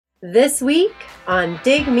This week on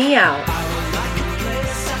Dig Me Out.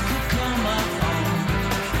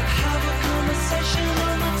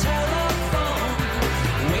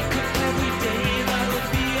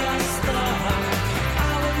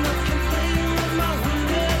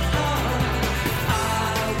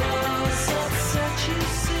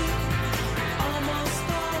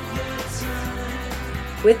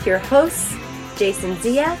 With your hosts, Jason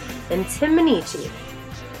Zia and Tim Minichi.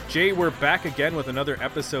 Jay, we're back again with another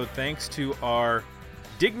episode thanks to our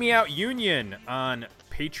Dig Me Out Union on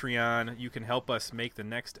Patreon. You can help us make the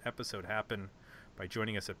next episode happen by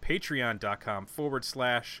joining us at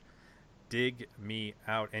patreon.com/Dig Me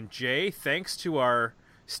Out. And Jay, thanks to our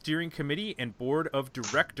steering committee and board of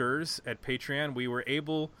directors at Patreon, we were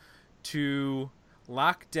able to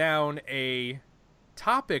lock down a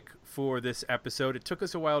topic for this episode. It took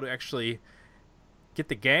us a while to actually get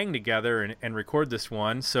the gang together and record this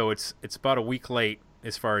one, so it's about a week late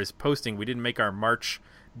as far as posting. We didn't make our March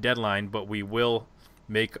deadline, but we will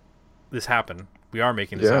make this happen. We are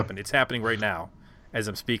making this happen. It's happening right now as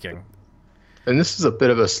I'm speaking. And this is a bit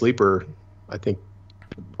of a sleeper, I think,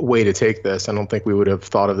 way to take this. I don't think we would have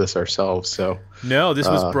thought of this ourselves. So no, this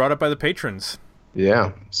was brought up by the patrons.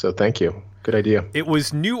 Yeah, so thank you. Good idea. It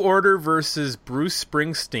was New Order versus Bruce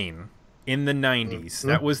Springsteen in the 90s. Mm-hmm.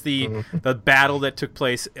 That was the battle that took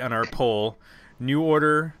place on our poll. New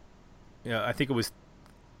Order, I think it was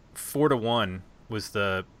 4-1 was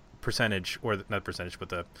the percentage, or not percentage, but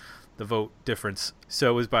the vote difference.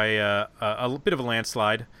 So it was by a bit of a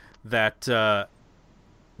landslide that we're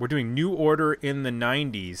doing New Order in the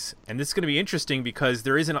 90s. And this is going to be interesting because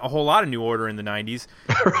there isn't a whole lot of New Order in the 90s.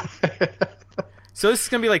 So this is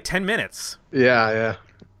going to be like 10 minutes. Yeah.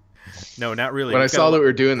 No, not really. When I saw that we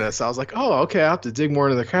were doing this, I was like, oh, okay, I have to dig more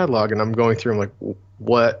into the catalog. And I'm going through, I'm like,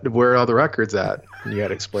 where are all the records at? And you had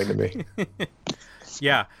to explain to me.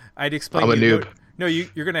 Yeah, I'd explain. I'm a noob. No,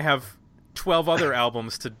 you're going to have 12 other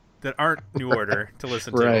albums that aren't New Order to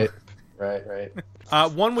listen to. Right.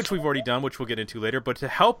 One which we've already done, which we'll get into later. But to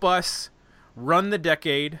help us run the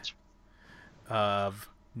decade of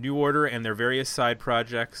New Order and their various side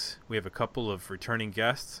projects, we have a couple of returning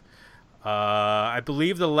guests. I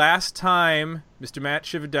believe the last time Mr. Matt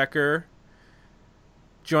Shivadecker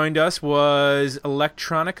joined us was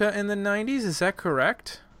Electronica in the 90s. Is that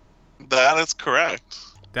correct? That is correct.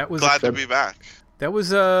 Glad to be back. That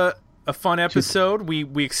was a fun episode.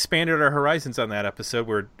 We expanded our horizons on that episode.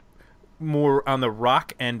 We're more on the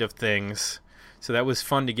rock end of things. So that was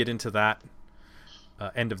fun to get into that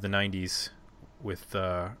end of the 90s with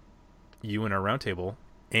you and our roundtable.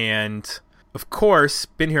 And of course,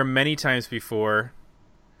 been here many times before.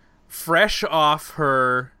 Fresh off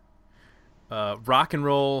her Rock and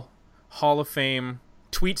Roll Hall of Fame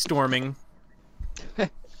tweet storming,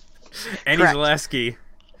 Annie Zaleski,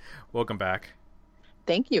 welcome back.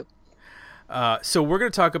 Thank you. So we're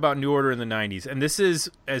going to talk about New Order in the 90s. And this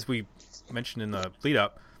is, as we mentioned in the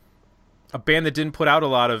lead-up, a band that didn't put out a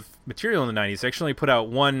lot of material in the 90s. They actually put out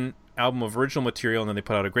one album of original material, and then they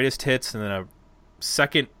put out a greatest hits, and then a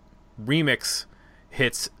second remix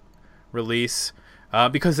hits release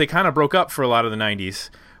because they kind of broke up for a lot of the 90s,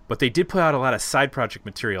 but they did put out a lot of side project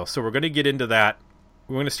material. So we're going to get into that.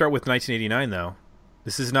 We're going to start with 1989, though.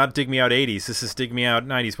 This is not Dig Me Out 80s. This is Dig Me Out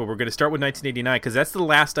 90s, but we're going to start with 1989 because that's the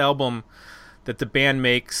last album that the band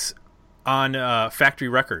makes on Factory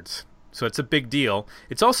Records. So it's a big deal.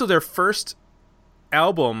 It's also their first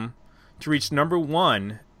album to reach number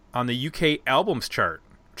 1 on the UK albums chart,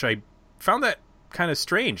 which I found that kind of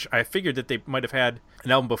strange. I figured that they might have had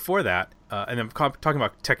an album before that. And I'm talking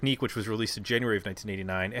about Technique, which was released in January of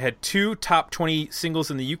 1989. It had 2 top 20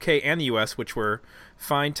 singles in the UK and the US, which were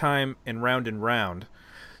Fine Time and Round and Round.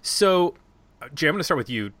 So, Jay, I'm going to start with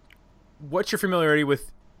you. What's your familiarity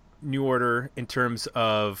with New Order in terms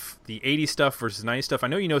of the 80s stuff versus 90s stuff? I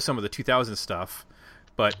know you know some of the 2000s stuff,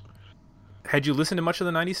 but had you listened to much of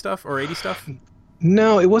the 90s stuff or 80s stuff?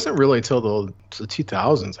 No, it wasn't really until the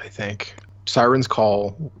 2000s, I think. Siren's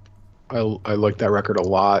Call, I liked that record a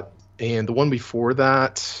lot. And the one before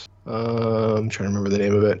that, I'm trying to remember the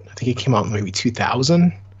name of it. I think it came out in maybe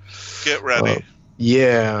 2000. Get Ready.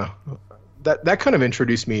 Yeah. That kind of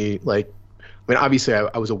introduced me, like, I mean, obviously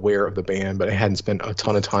I was aware of the band, but I hadn't spent a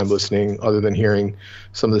ton of time listening other than hearing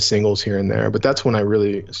some of the singles here and there. But that's when I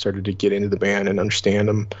really started to get into the band and understand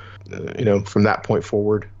them, from that point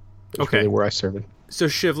forward. That's really where I started. So,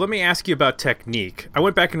 Shiv, let me ask you about Technique. I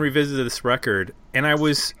went back and revisited this record, and I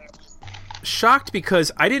was shocked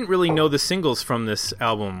because I didn't really know the singles from this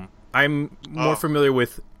album. I'm more familiar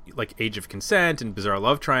with like Age of Consent and Bizarre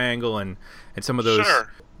Love Triangle and some of those. Sure.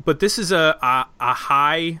 But this is a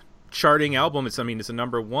high charting album. It's a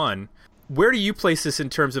number one. Where do you place this in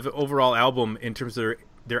terms of overall album, in terms of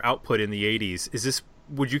their output in the 80s?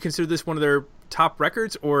 Would you consider this one of their top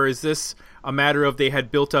records, or is this a matter of they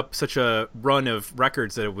had built up such a run of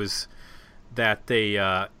records that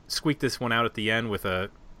they squeaked this one out at the end with a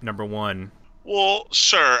number one? Well,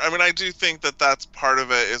 sure. I mean, I do think that that's part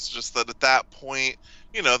of it. Is just that at that point,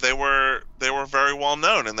 they were very well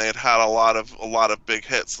known, and they had a lot of big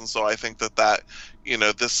hits, and so I think that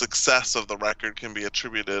the success of the record can be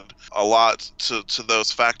attributed a lot to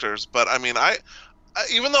those factors. But I mean,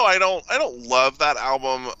 even though I don't love that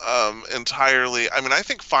album entirely, I mean, I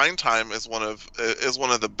think "Fine Time" is one of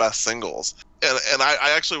the best singles. And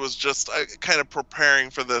I actually was just kind of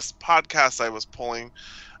preparing for this podcast. I was pulling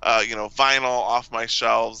vinyl off my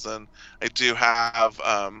shelves, and I do have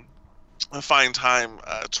a Fine Time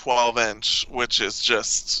 12-inch, which is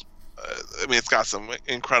just it's got some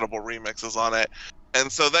incredible remixes on it. And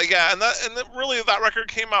so really that record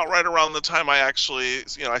came out right around the time I actually,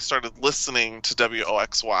 I started listening to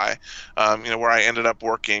WOXY, where I ended up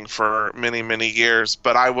working for many, many years.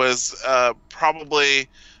 But I was probably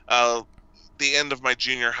the end of my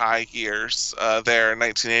junior high years there in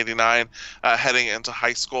 1989, heading into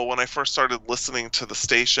high school when I first started listening to the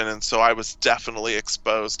station. And so I was definitely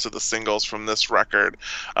exposed to the singles from this record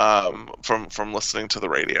from listening to the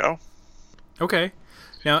radio. Okay.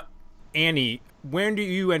 Now, Annie, when do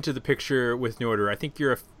you enter the picture with New Order? I think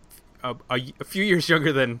you're a few years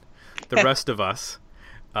younger than the rest of us,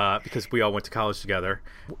 because we all went to college together.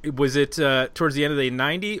 Was it towards the end of the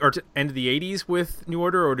 90s or end of the 80s with New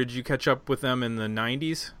Order, or did you catch up with them in the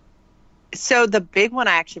 90s? So the big one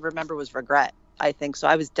I actually remember was Regret, I think. So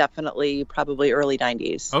I was definitely probably early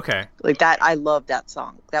 90s. Okay. Like that, I love that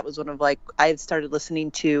song. That was one of I had started listening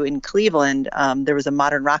to in Cleveland. There was a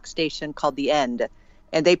modern rock station called The End,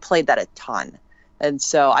 and they played that a ton. And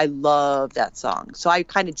so I love that song. So I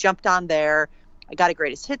kind of jumped on there. I got a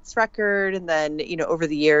greatest hits record. And then, over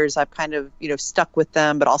the years, I've kind of, stuck with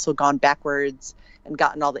them, but also gone backwards and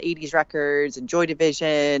gotten all the 80s records and Joy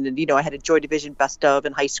Division. And, I had a Joy Division best of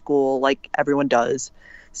in high school, like everyone does.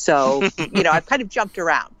 So, I've kind of jumped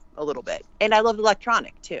around a little bit. And I loved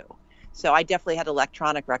electronic, too. So I definitely had an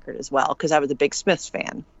electronic record as well, because I was a big Smiths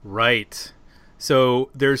fan. Right.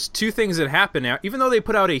 So there's two things that happen now. Even though they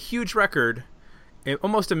put out a huge record,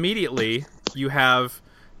 almost immediately you have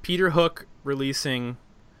Peter Hook releasing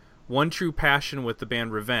One True Passion with the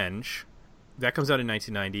band Revenge. That comes out in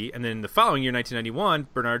 1990. And then the following year, 1991,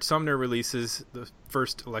 Bernard Sumner releases the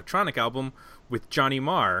first electronic album with Johnny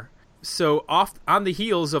Marr. So on the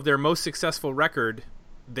heels of their most successful record,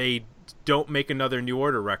 they don't make another New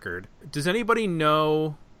Order record. Does anybody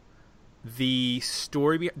know the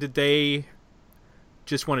story? Did they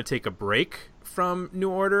just want to take a break from New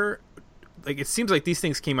Order? It seems like these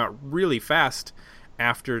things came out really fast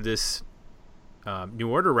after this New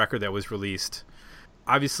Order record that was released.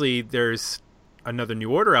 Obviously, there's another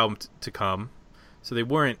New Order album to come, so they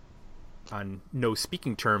weren't on no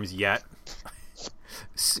speaking terms yet.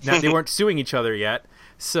 They weren't suing each other yet.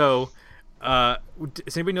 So,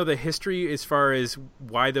 does anybody know the history as far as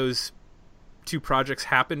why those two projects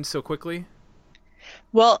happened so quickly?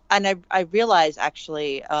 Well, and I realize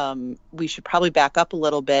actually we should probably back up a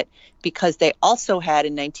little bit, because they also had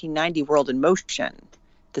in 1990 World in Motion,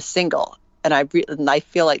 the single. And I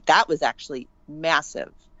feel like that was actually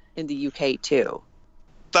massive in the UK too.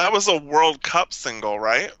 That was a World Cup single,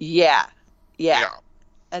 right? Yeah.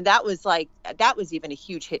 And that was even a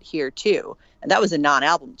huge hit here too. And that was a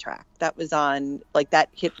non-album track. That was on, that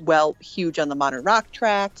hit huge on the modern rock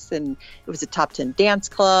tracks, and it was a top 10 dance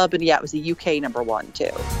club, and it was a UK number one too.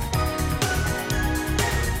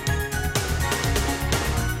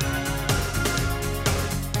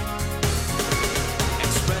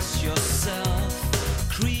 Express yourself,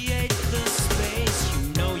 create the space,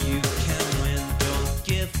 you can win, don't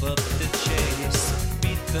give up the chase,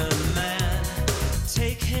 beat the man,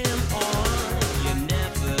 take him on, you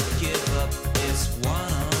never give up, it's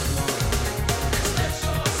one-on-one. Express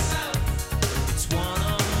yourself, it's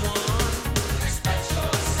one-on-one. Express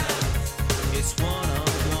yourself, it's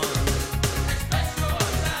one-on-one. Express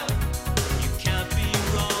yourself, you can't be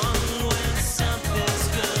wrong, when something's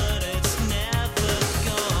good, it's never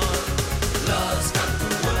gone. Love's got the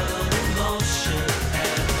world in motion,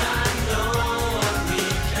 and I know what we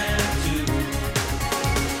can do.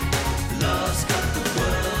 Love's got the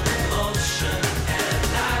world in motion, and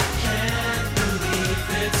I can't believe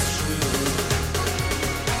it's true.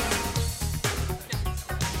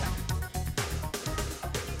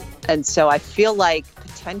 And so I feel like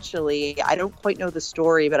potentially, I don't quite know the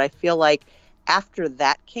story, but I feel like after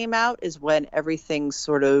that came out is when everything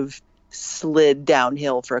sort of slid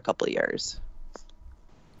downhill for a couple of years.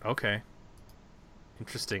 Okay.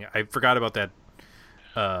 Interesting. I forgot about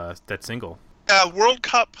that single. World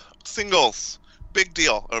Cup singles, big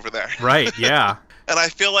deal over there. Right, yeah. And I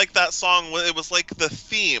feel like that song, it was like the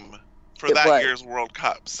theme for It that was. year's World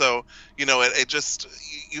Cup. So, it just,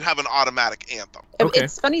 you have an automatic anthem. Okay.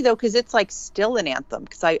 It's funny though, because it's like still an anthem.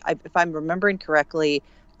 Because I, if I'm remembering correctly,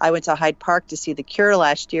 I went to Hyde Park to see The Cure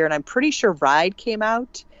last year, and I'm pretty sure Ride came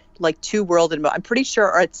out like to World in Motion. I'm pretty sure,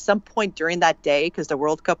 or at some point during that day, because the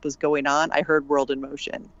World Cup was going on, I heard World in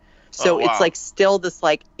Motion. So Oh, wow. it's like still this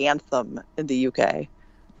like anthem in the UK.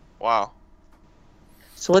 Wow.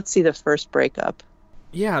 So let's see the first breakup.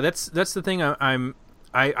 Yeah, that's the thing.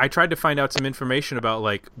 I tried to find out some information about,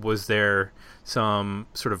 like, was there some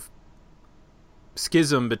sort of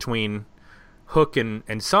schism between Hook and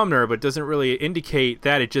Sumner, but it doesn't really indicate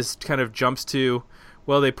that. It just kind of jumps to,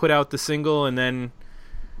 well, they put out the single and then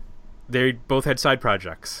they both had side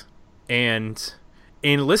projects. And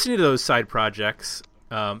in listening to those side projects,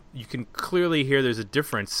 you can clearly hear there's a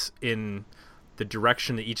difference in the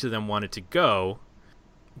direction that each of them wanted to go.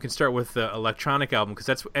 You can start with the electronic album, because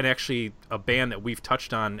that's actually a band that we've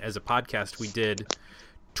touched on as a podcast. We did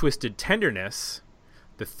Twisted Tenderness,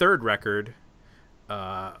 the third record,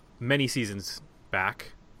 many seasons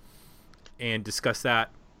back, and discussed that.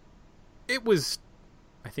 It was,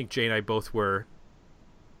 I think Jay and I both were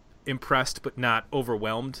impressed but not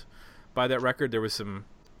overwhelmed by that record. There was some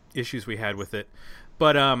issues we had with it.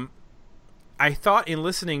 But I thought in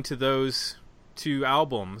listening to those two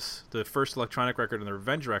albums, the first electronic record and the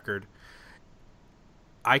Revenge record,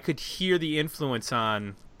 I could hear the influence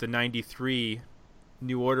on the 93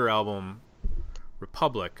 New Order album,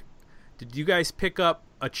 Republic. Did you guys pick up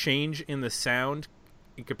a change in the sound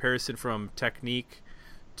in comparison from Technique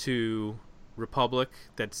to Republic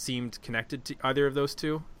that seemed connected to either of those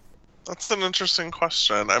two? That's an interesting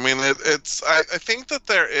question. I mean, I think that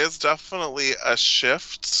there is definitely a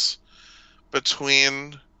shift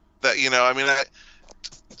between that,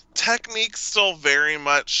 Technique still very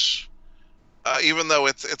much, even though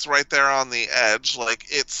it's right there on the edge, like,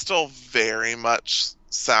 it still very much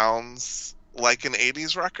sounds like an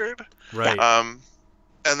 80s record. Right. And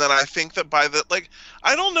then I think that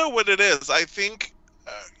I don't know what it is. I think,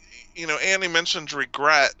 Annie mentioned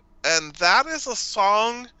Regret, and that is a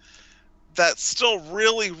song that still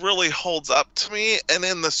really, really holds up to me, and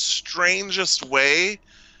in the strangest way,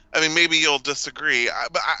 I mean, maybe you'll disagree,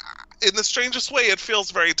 but in the strangest way, it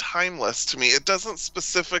feels very timeless to me. It doesn't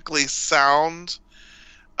specifically sound,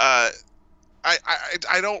 I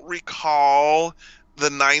don't recall the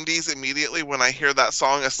 90s immediately when I hear that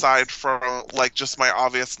song, aside from, like, just my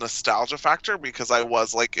obvious nostalgia factor, because I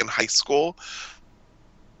was, like, in high school.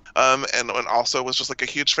 And also was just like a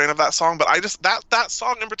huge fan of that song, but I just that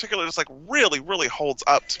song in particular just like really, really holds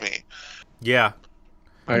up to me. Yeah.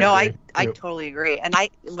 I totally agree. And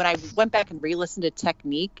when I went back and re-listened to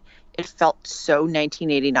Technique, it felt so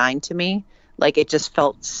 1989 to me. Like, it just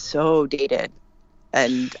felt so dated,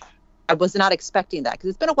 and I was not expecting that, because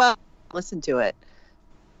it's been a while to listen to it.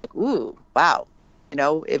 Like, ooh, wow,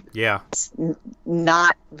 it's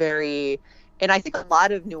not very. And I think a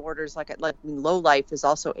lot of New Orders, like Low Life, has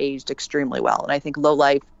also aged extremely well. And I think Low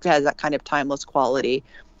Life has that kind of timeless quality,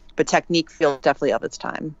 but Technique feels definitely of its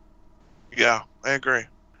time. Yeah, I agree.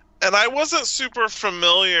 And I wasn't super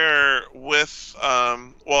familiar with,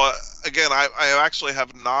 again, I actually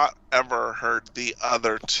have not ever heard the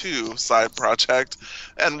other two side project.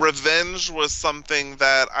 And Revenge was something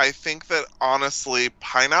that I think that, honestly,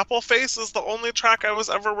 Pineapple Face is the only track I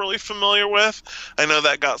was ever really familiar with. I know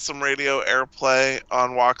that got some radio airplay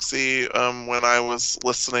on Waxy when I was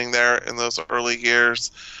listening there in those early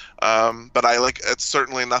years. But it's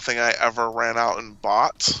certainly nothing I ever ran out and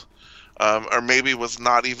bought. Or maybe was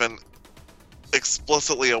not even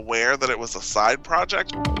explicitly aware that it was a side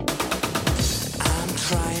project. I'm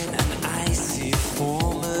trying an icy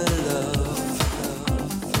form of love.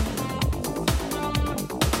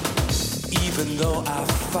 Even though I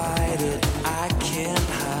fight it, I can't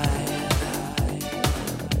hide.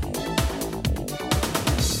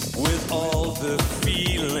 With all the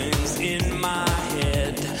feelings in my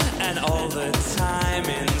head and all the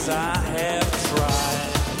timings I have tried.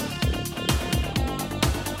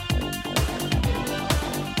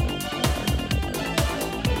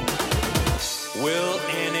 Will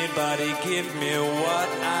anybody give me what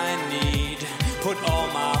I need? Put all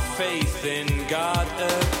my faith in God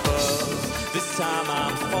above. This time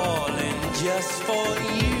I'm falling just for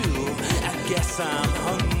you. I guess I'm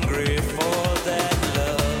hungry for that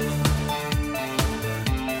love.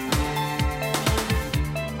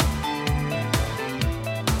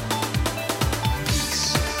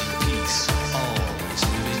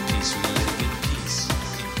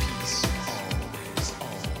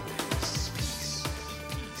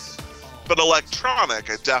 But electronic,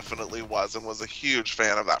 I definitely was, and was a huge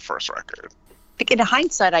fan of that first record. Like in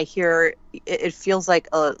hindsight, I hear it feels like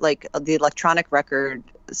the electronic record,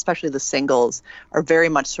 especially the singles, are very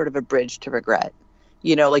much sort of a bridge to regret.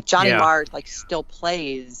 You know, like Johnny Yeah. Marr like still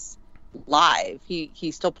plays live.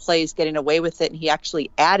 He still plays Getting Away with It, and he actually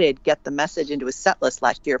added Get the Message into his set list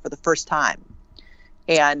last year for the first time.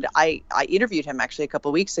 And I interviewed him actually a couple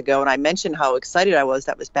of weeks ago, and I mentioned how excited I was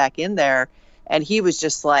that was back in there, and he was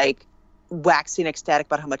just like waxing ecstatic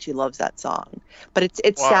about how much he loves that song. But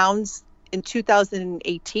it Wow. sounds, in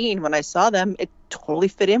 2018 when I saw them, it totally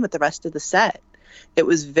fit in with the rest of the set. It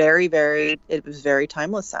was very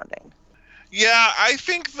timeless sounding. Yeah, I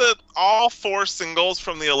think that all 4 singles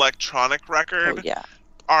from the electronic record Oh yeah.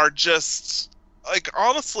 are just, like,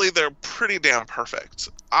 honestly, they're pretty damn perfect.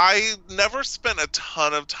 I never spent a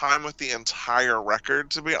ton of time with the entire record,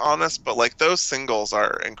 to be honest, but, like, those singles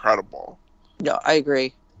are incredible. No, I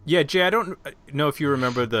agree. Yeah, Jay, I don't know if you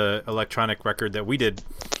remember the electronic record that we did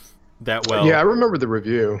that well. Yeah, I remember the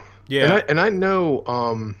review. Yeah. And I know,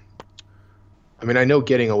 I mean, I know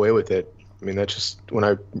Getting Away with It. I mean, that's just, when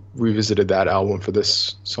I revisited that album for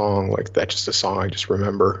this song, like, that's just a song I just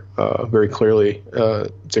remember very clearly.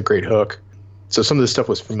 It's a great hook. So some of this stuff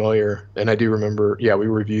was familiar, and I do remember, yeah, we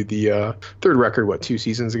reviewed the third record, 3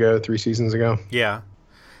 seasons ago? Yeah.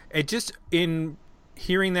 It just, in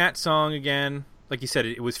hearing that song again, like you said,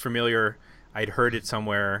 it was familiar. I'd heard it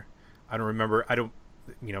somewhere. I don't remember.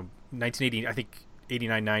 1980, I think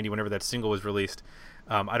 89, 90, whenever that single was released.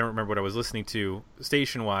 I don't remember what I was listening to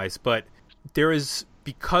station-wise, but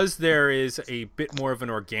because there is a bit more of an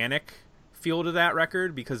organic feel to that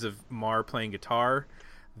record because of Marr playing guitar,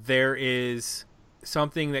 there is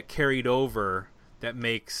something that carried over that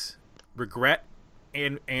makes Regret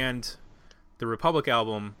and the Republic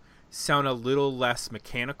album sound a little less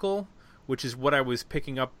mechanical, which is what I was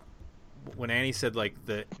picking up when Annie said, like,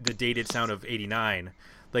 the dated sound of 89.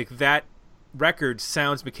 Like, that record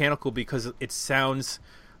sounds mechanical because it sounds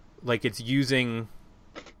like it's using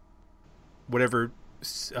whatever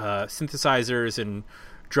synthesizers and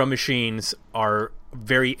drum machines are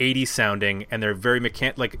very 80s sounding, and they're very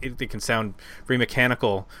they can sound very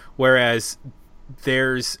mechanical, whereas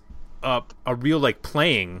there's a real, like,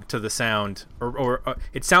 playing to the sound, or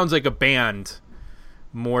it sounds like a band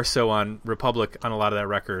more so on Republic on a lot of that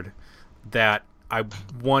record, that I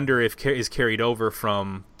wonder if is carried over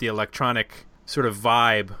from the electronic sort of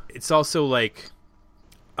vibe. It's also, like,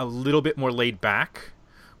 a little bit more laid back,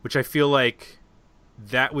 which I feel like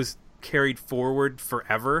that was carried forward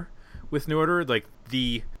forever with New Order. Like,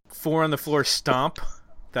 the 4 on the floor stomp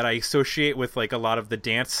that I associate with, like, a lot of the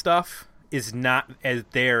dance stuff is not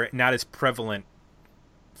as prevalent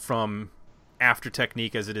from after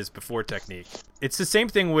Technique as it is before Technique. It's the same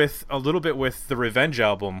thing with a little bit with the Revenge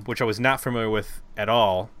album, which I was not familiar with at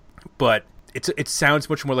all, but it sounds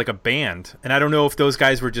much more like a band. And I don't know if those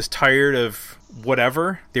guys were just tired of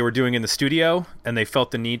whatever they were doing in the studio and they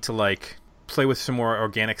felt the need to, like, play with some more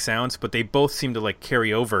organic sounds, but they both seem to, like,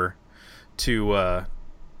 carry over to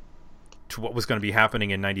what was going to be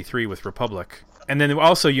happening in 93 with Republic. And then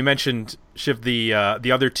also you mentioned, Shiv, the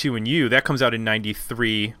Other Two and You. That comes out in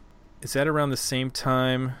 93. Is that around the same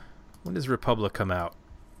time? When does Republic come out?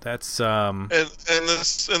 That's in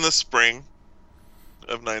the spring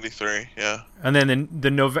of 93, yeah. And then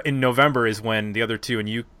in November is when The Other Two and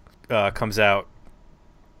You comes out,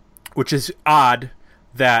 which is odd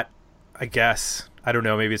that, I guess, I don't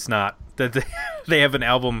know, maybe it's not, that they have an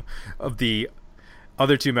album of the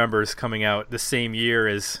other two members coming out the same year.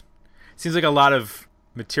 Seems like a lot of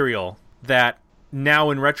material that now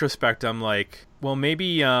in retrospect I'm like, well,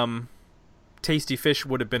 maybe Tasty Fish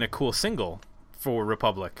would have been a cool single for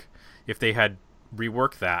Republic if they had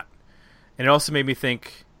reworked that. And it also made me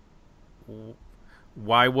think,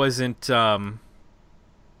 why weren't they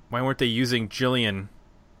using Jillian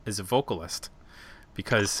as a vocalist?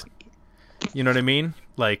 Because, you know what I mean?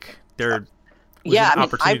 Like, there was an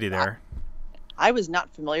opportunity there. I was not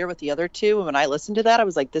familiar with the other two. And when I listened to that, I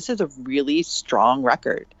was like, this is a really strong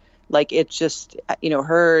record. Like, it just,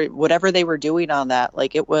 her, whatever they were doing on that,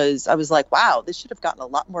 like, I was like, wow, this should have gotten a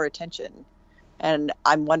lot more attention. And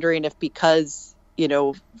I'm wondering if because,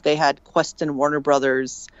 they had Quest and Warner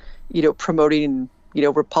Brothers, promoting,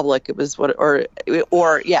 Republic, it was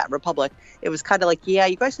Republic. It was kind of like, yeah,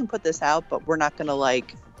 you guys can put this out, but we're not going to,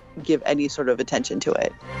 like, give any sort of attention to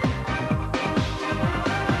it.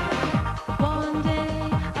 One day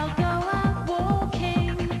I'll go out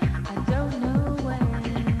walking. I don't know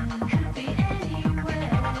when. Could be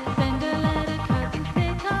anywhere. Send a letter, cut and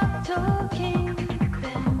pick up talking.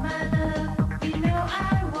 Then my love,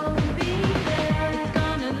 I won't be there. It's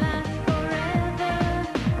gonna last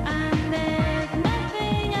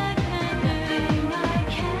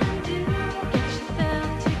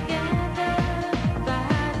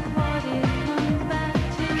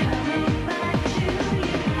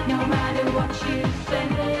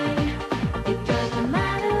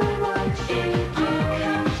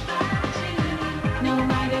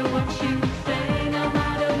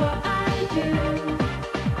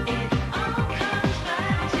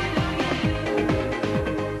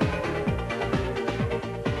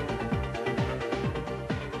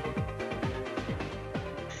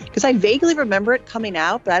because I vaguely remember it coming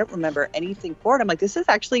out, but I don't remember anything for it. I'm like, this is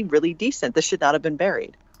actually really decent. This should not have been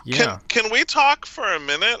buried. Yeah. Can we talk for a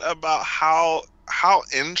minute about how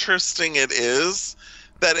interesting it is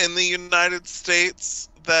that in the United States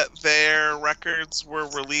that their records were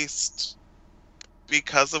released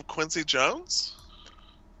because of Quincy Jones?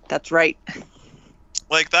 That's right.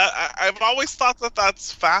 Like that, I've always thought that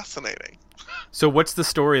that's fascinating. So what's the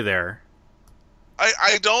story there?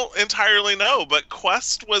 I don't entirely know, but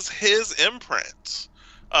Quest was his imprint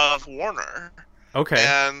of Warner. Okay.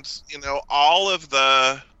 And, all of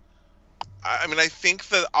the... I mean, I think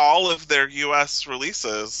that all of their U.S.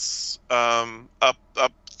 releases, up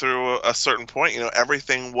through a certain point,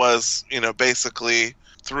 everything was, basically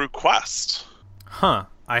through Quest. Huh.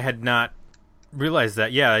 I had not realized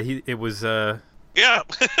that. Yeah, it was... Yeah,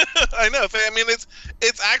 I know. I mean,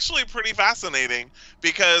 it's actually pretty fascinating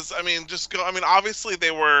because, obviously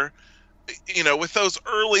they were, with those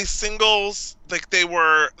early singles, like they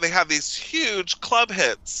had these huge club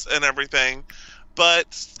hits and everything,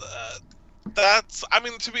 but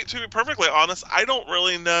to be perfectly honest, I don't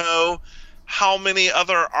really know how many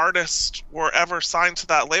other artists were ever signed to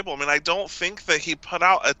that label. I mean, I don't think that he put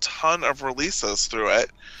out a ton of releases through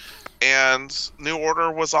it. And New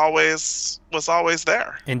Order was always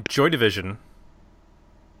there. And Joy Division.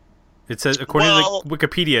 It says, according to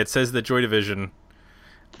Wikipedia, it says that Joy Division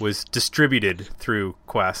was distributed through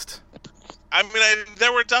Quest. I mean,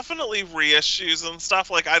 there were definitely reissues and stuff.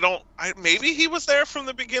 Like, maybe he was there from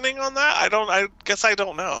the beginning on that. I guess I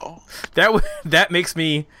don't know. That makes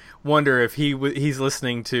me wonder if he's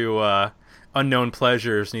listening to Unknown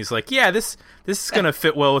Pleasures and he's like, yeah, this is gonna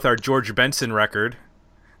fit well with our George Benson record.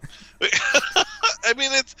 I mean,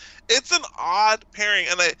 it's an odd pairing,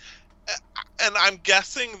 and I'm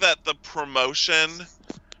guessing that the promotion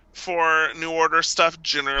for New Order stuff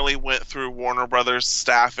generally went through Warner Brothers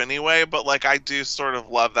staff anyway. But like, I do sort of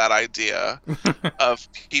love that idea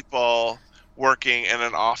of people working in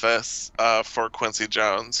an office for Quincy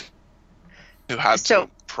Jones who had to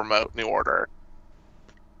promote New Order.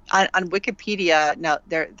 On Wikipedia, now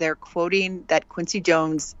they're quoting that Quincy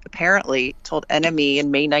Jones apparently told NME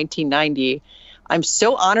in May 1990, "I'm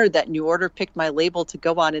so honored that New Order picked my label to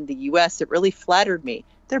go on in the U.S. It really flattered me.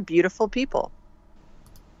 They're beautiful people."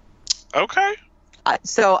 Okay. But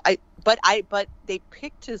they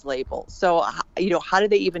picked his label. So how did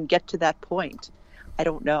they even get to that point? I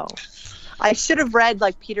don't know. I should have read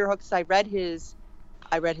like Peter Hook's. I read his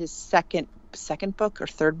second book or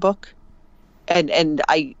third book, and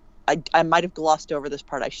I might have glossed over this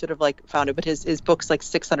part. I should have found it, but his book's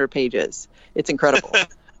 600 pages. It's incredible.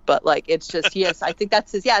 But it's just, yes, I think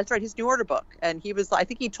that's that's right, his New Order book. And I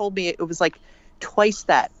think he told me it was twice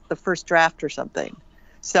that, the first draft or something.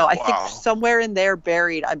 So I think somewhere in there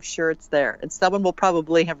buried, I'm sure it's there. And someone will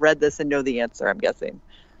probably have read this and know the answer, I'm guessing.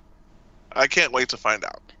 I can't wait to find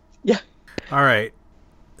out. Yeah. All right.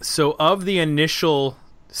 So of the initial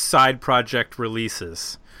side project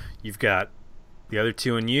releases, you've got The Other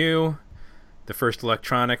Two and You, the first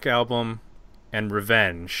electronic album, and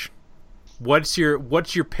Revenge. What's your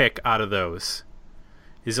pick out of those?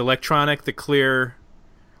 Is electronic the clear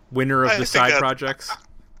winner of the side projects?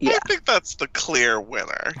 Yeah. I think that's the clear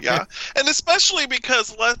winner. Yeah, and especially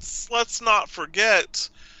because let's not forget.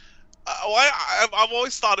 I've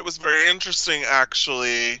always thought it was very interesting,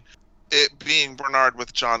 actually, it being Bernard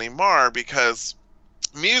with Johnny Marr, because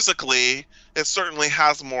musically, it certainly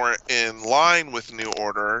has more in line with New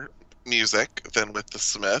Order music than with the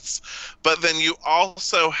Smiths. But then you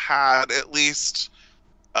also had, at least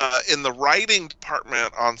in the writing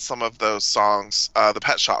department on some of those songs, the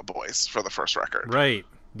Pet Shop Boys for the first record. Right.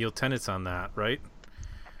 Neil Tennant's on that, right?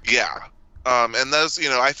 Yeah. And those,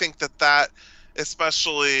 I think that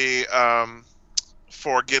especially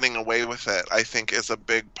for Getting Away with It, I think is a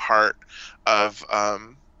big part of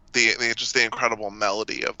the incredible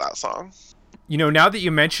melody of that song. Now that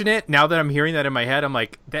you mention it, now that I'm hearing that in my head, I'm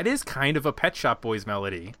like, that is kind of a Pet Shop Boys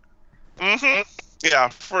melody. Mm-hmm. Yeah,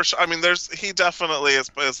 for sure. I mean, he definitely is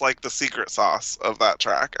the secret sauce of that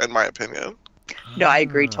track, in my opinion. No, I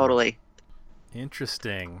agree totally.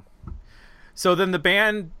 Interesting. So then the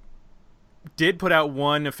band did put out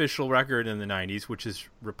one official record in the 90s, which is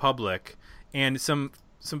Republic, and some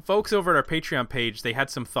folks over at our Patreon page, they had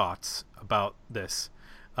some thoughts about this.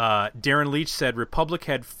 Darren Leach said, Republic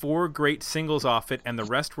had 4 great singles off it, and the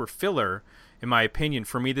rest were filler, in my opinion.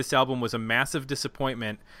 For me, this album was a massive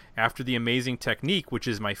disappointment after The Amazing Technique, which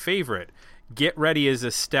is my favorite. Get Ready is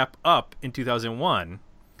a step up in 2001.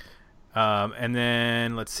 And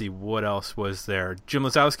then let's see, what else was there? Jim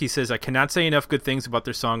Lazowski says, I cannot say enough good things about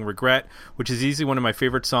their song Regret, which is easily one of my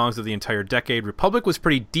favorite songs of the entire decade. Republic was a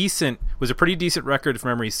pretty decent record if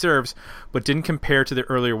memory serves, but didn't compare to their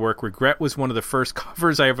earlier work. Regret was one of the first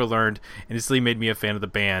covers I ever learned and instantly made me a fan of the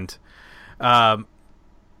band.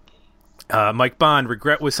 Mike Bond,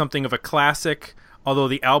 Regret was something of a classic. Although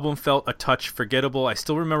the album felt a touch forgettable, I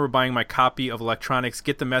still remember buying my copy of Electronics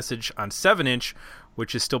Get the Message on 7-inch,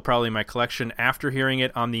 which is still probably in my collection, after hearing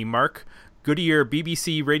it on the Mark Goodyear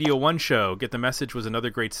BBC Radio 1 show. Get the Message was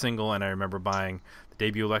another great single, and I remember buying the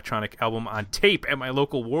debut Electronic album on tape at my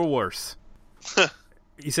local Woolworths.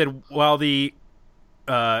 He said, while the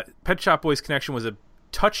Pet Shop Boys connection was a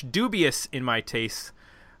touch dubious in my taste,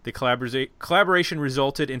 the collaboration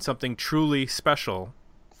resulted in something truly special.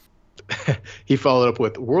 He followed up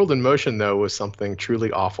with, World in Motion, though, was something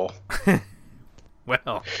truly awful.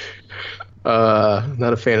 Well,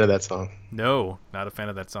 not a fan of that song. No, not a fan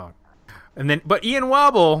of that song. But Ian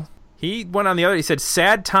Wobble, he went on the other. He said,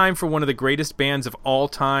 sad time for one of the greatest bands of all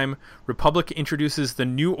time. Republic introduces the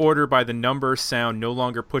New Order by the Number sound, no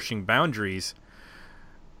longer pushing boundaries.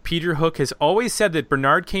 Peter Hook has always said that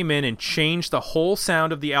Bernard came in and changed the whole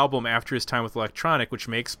sound of the album after his time with Electronic, which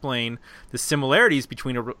may explain the similarities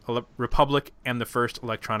between a Republic and the first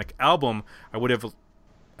Electronic album. I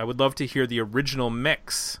would love to hear the original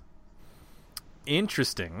mix.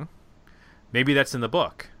 Interesting. Maybe that's in the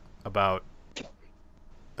book about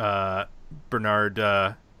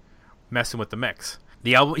Bernard messing with the mix.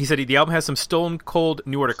 He said the album has some stone cold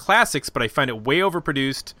New Order classics, but I find it way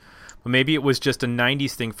overproduced. But maybe it was just a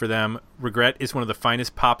 90s thing for them. Regret is one of the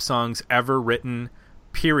finest pop songs ever written,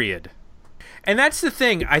 period. And that's the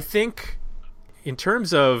thing. I think in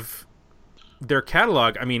terms of their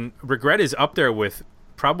catalog, I mean, Regret is up there with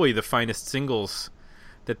probably the finest singles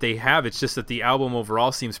that they have. It's just that the album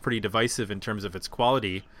overall seems pretty divisive in terms of its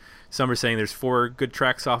quality. Some are saying there's 4 good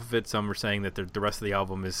tracks off of it. Some are saying that the rest of the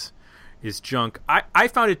album is junk. I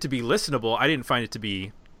found it to be listenable. I didn't find it to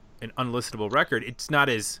be an unlistenable record. It's not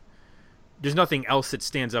as... There's nothing else that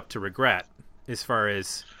stands up to Regret as far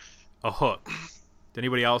as a hook. Did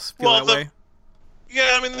anybody else feel that way?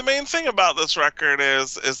 Yeah, I mean, the main thing about this record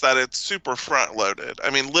is that it's super front loaded. I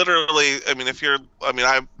mean, literally, I mean,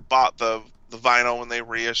 I bought the vinyl when they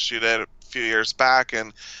reissued it a few years back,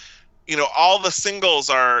 and, you know, all the singles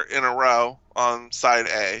are in a row on side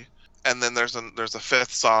A. And then there's a 5th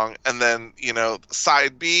song, and then, you know,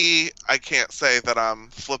 side B, I can't say that I'm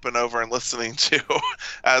flipping over and listening to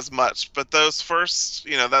as much, but those first,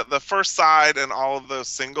 you know, the first side and all of those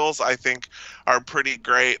singles, I think, are pretty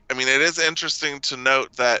great. I mean, it is interesting to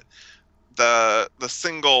note that the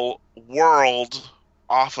single World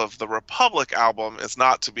off of the Republic album is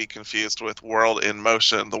not to be confused with World in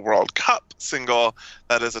Motion, the World Cup single.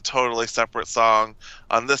 That is a totally separate song.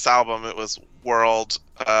 On this album, it was World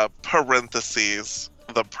parentheses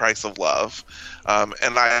The Price of Love, and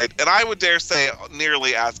I would dare say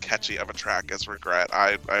nearly as catchy of a track as Regret.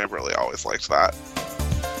 I really always liked that.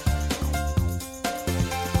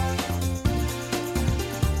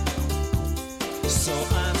 So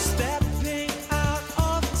I'm stepping out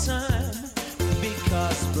of time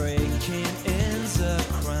because breaking is a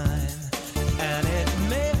crime, and it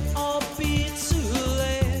may all be too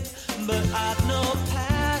late, but I've no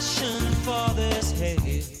passion for this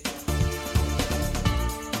hate.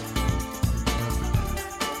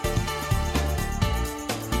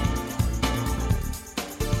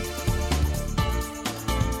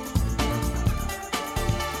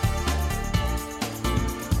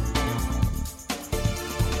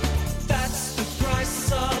 That's the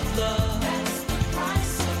price of love.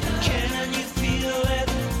 Can you feel it?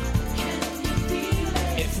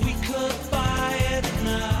 If we could buy it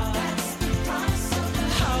now,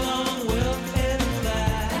 how long will it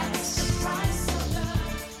last?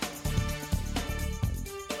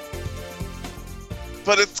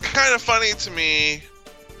 But it's kind of funny to me,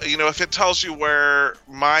 you know, if it tells you where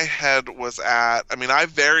my head was at. I mean, I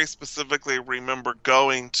very specifically remember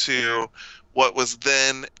going to what was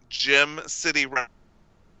then Gym City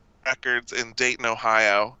Records in Dayton,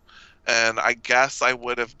 Ohio, and I guess I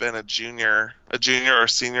would have been a junior or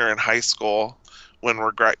senior in high school when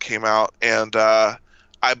Regret came out, and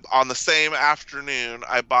on the same afternoon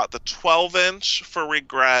I bought the 12-inch for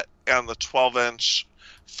Regret and the 12-inch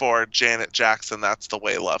for Janet Jackson. That's The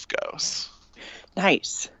Way Love Goes.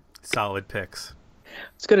 Nice. Solid picks. I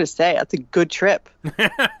was going to say, that's a good trip.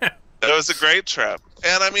 It was a great trip.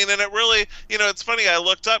 And I mean, and it really, you know, it's funny, I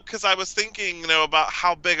looked up because I was thinking, you know, about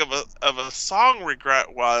how big of a song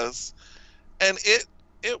Regret was. And it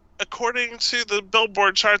according to the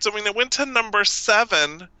Billboard charts, I mean, it went to number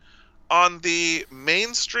 7 on the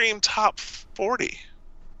mainstream top 40.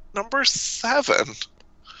 Number 7.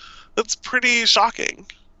 That's pretty shocking.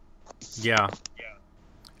 Yeah.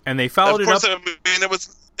 And they followed Of course, it up. I mean,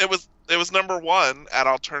 it was number 1 at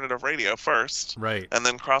alternative radio first, Right. and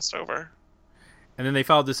then crossed over. And then they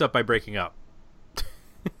followed this up by breaking up.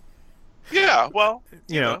 Yeah, well,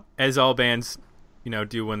 You know, as all bands,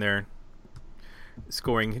 do when they're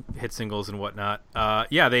scoring hit singles and whatnot.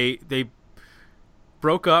 Yeah, they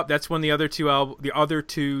broke up. That's when the other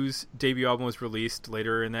two's debut album was released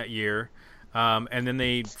later in that year. And then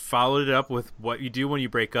they followed it up with what you do when you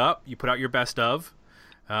break up. You put out your best of.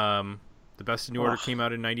 The Best of New Order came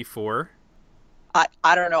out in '94.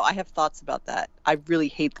 I don't know. I have thoughts about that. I really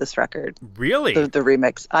hate this record. Really? The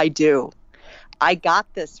remix. I do. I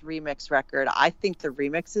got this remix record. I think the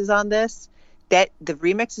remixes on this, the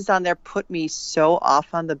remixes on there put me so off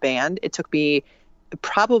on the band. It took me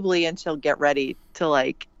probably until Get Ready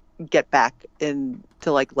to get back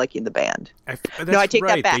into liking the band. I take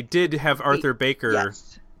that back. They did have Arthur Baker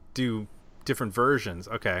Yes. do different versions.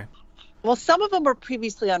 Okay. Well, some of them were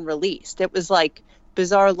previously unreleased. It was like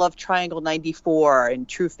Bizarre Love Triangle 94 and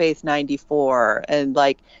True Faith 94. And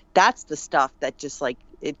that's the stuff that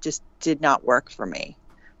it just did not work for me.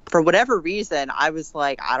 For whatever reason, I was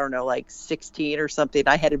 16 or something.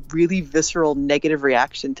 I had a really visceral negative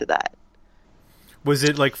reaction to that. Was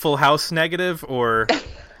it Full House negative or?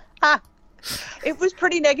 It was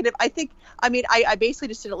pretty negative. I basically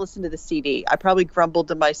just didn't listen to the CD. I probably grumbled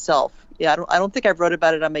to myself. Yeah, I don't think I wrote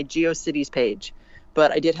about it on my GeoCities page,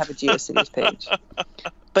 but I did have a GeoCities page.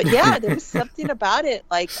 But yeah, there was something about it,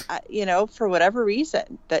 for whatever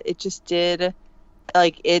reason, that it just did,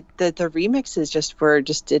 the remixes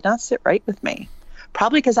just did not sit right with me.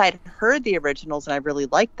 Probably because I had heard the originals and I really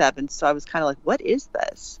liked them, and so I was kind of like, what is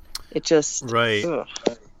this? It just right. Ugh.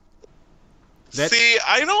 See,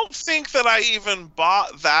 I don't think that I even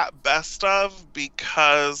bought that best of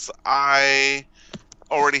because I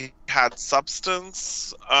already had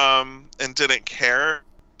Substance and didn't care.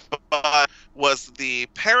 But was the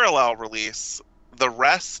parallel release, the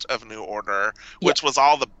rest of New Order, which was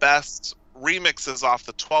all the best remixes off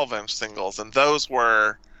the 12-inch singles, and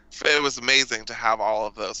it was amazing to have all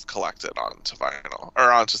of those collected onto vinyl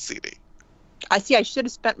or onto CD. I should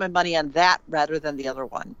have spent my money on that rather than the other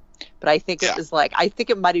one. But I think it was I think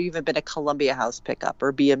it might have even been a Columbia House pickup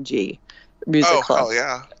or BMG Music Club. Oh,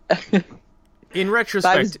 yeah. In I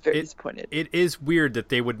retrospect, was very disappointed. It is weird that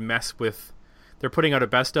they would mess with. They're putting out a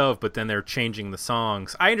best of, but then they're changing the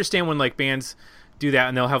songs. I understand when bands do that,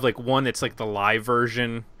 and they'll have one that's the live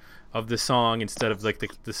version of the song instead of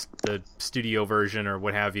the studio version or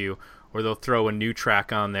what have you, or they'll throw a new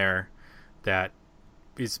track on there that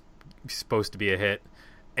is supposed to be a hit,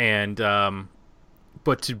 and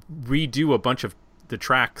but to redo a bunch of the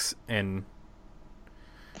tracks and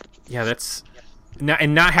that's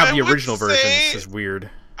not have the original versions is weird.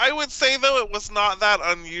 I would say, though, it was not that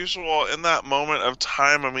unusual in that moment of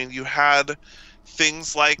time. I mean, you had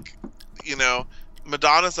things like,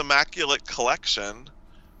 Madonna's Immaculate Collection.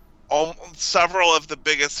 Several of the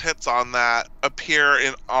biggest hits on that appear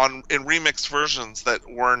in remixed versions that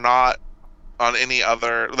were not on any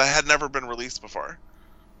other, that had never been released before.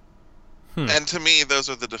 And to me, those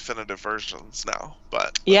are the definitive versions now.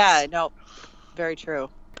 But yeah, no, very true.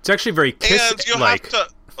 It's actually very Kiss-like. And you have to.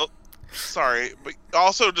 Sorry, but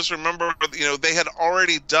also just remember, they had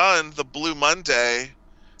already done the Blue Monday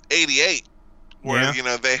 '88, where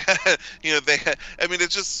they had, I mean,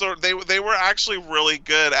 it's just they were actually really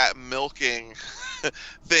good at milking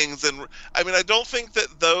things, and I mean, I don't think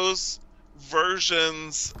that those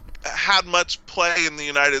versions had much play in the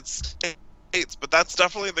United States, but that's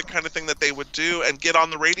definitely the kind of thing that they would do and get on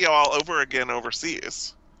the radio all over again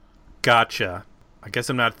overseas. Gotcha. I guess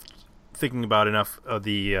I'm not thinking about enough of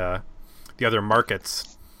the other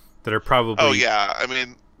markets that are probably. Oh yeah, I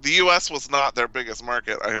mean, the U.S. was not their biggest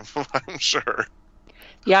market. I'm sure.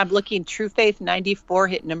 Yeah, I'm looking. True Faith 94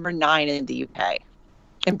 hit number 9 in the UK,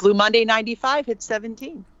 and Blue Monday 95 hit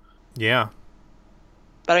 17. Yeah.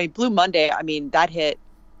 But I mean, Blue Monday. I mean, that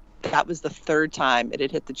was the third time it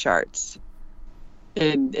had hit the charts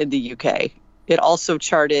in the UK. It also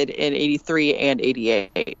charted in 83 and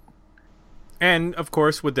 88. And, of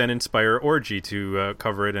course, would then inspire Orgy to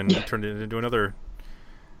cover it and turn it into another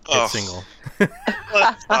hit single.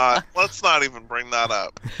 Let's not even bring that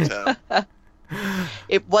up, Tim.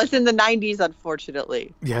 It was in the 90s,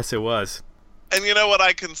 unfortunately. Yes, it was. And you know what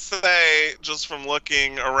I can say, just from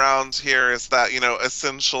looking around here, is that,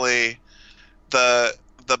 essentially the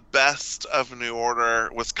best of New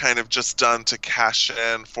Order was kind of just done to cash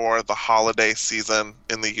in for the holiday season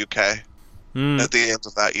in the UK. at the end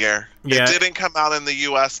of that year. Yeah. It didn't come out in the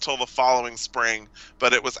U.S. till the following spring,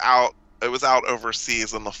 but it was out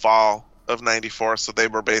overseas in the fall of '94. So they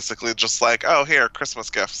were basically just like, "Oh, here, Christmas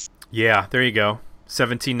gifts." Yeah, there you go.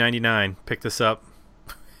 $17.99. Pick this up.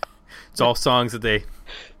 It's all songs that they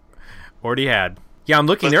already had. Yeah, I'm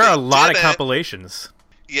looking. But There are a they lot of did it. compilations.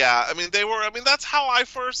 Yeah, I mean that's how I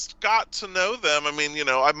first got to know them. I mean,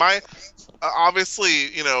 I obviously,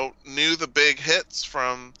 knew the big hits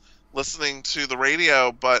from listening to the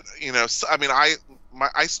radio, but I mean,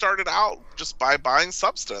 I started out just by buying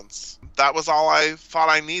Substance. That was all I thought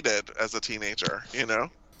I needed as a teenager.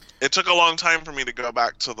 It took a long time for me to go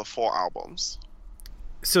back to the full albums.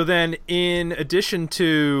 So then, in addition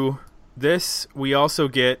to this, we also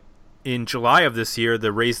get, in July of this year,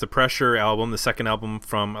 the Raise the Pressure album, the second album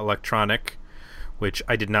from Electronic, which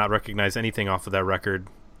I did not recognize anything off of that record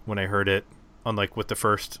when I heard it, unlike with the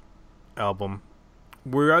first album.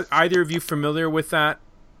 Were either of you familiar with that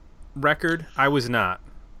record? I was not.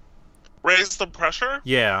 Raise the Pressure?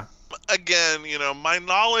 Yeah. Again, my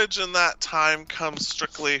knowledge in that time comes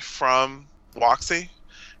strictly from Waxy.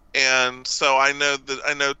 And so I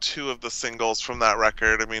know two of the singles from that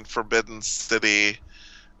record. I mean, Forbidden City,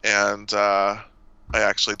 and I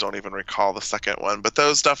actually don't even recall the second one. But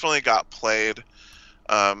those definitely got played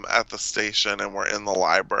at the station and were in the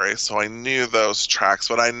library. So I knew those tracks,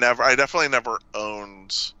 but I definitely never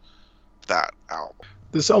owned that album.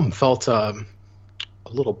 This album felt a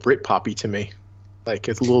little Britpoppy to me. Like,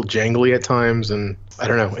 it's a little jangly at times, and I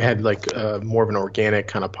don't know, it had like more of an organic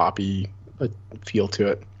kind of poppy feel to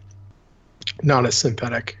it. Not as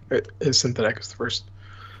synthetic as the first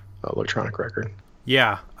Electronic record.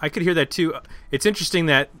 Yeah, I could hear that too. It's interesting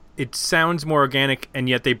that it sounds more organic, and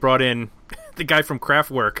yet they brought in the guy from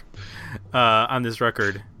Kraftwerk on this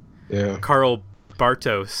record. Yeah. Karl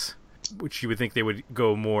Bartos, which you would think they would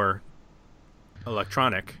go more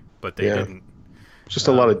electronic, but they didn't. Just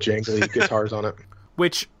a lot of jangly guitars on it.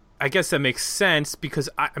 Which I guess that makes sense because,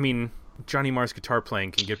 I mean, Johnny Marr's guitar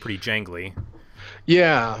playing can get pretty jangly.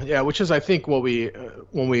 Yeah, which is, I think, what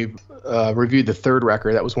when we reviewed the third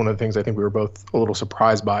record, that was one of the things I think we were both a little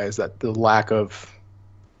surprised by, is that the lack of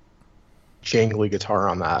jangly guitar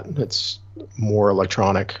on that. It's more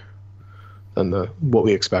electronic than what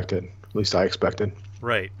we expected. At least I expected.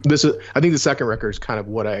 Right. I think the second record is kind of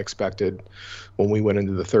what I expected when we went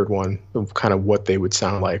into the third one, of kind of what they would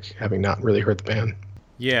sound like, having not really heard the band.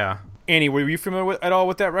 Yeah. Annie, were you familiar at all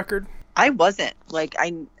with that record? I wasn't. Like,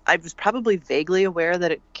 I was probably vaguely aware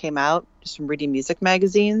that it came out just from reading music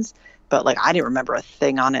magazines, but like I didn't remember a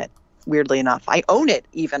thing on it, weirdly enough. I own it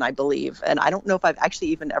even, I believe, and I don't know if I've actually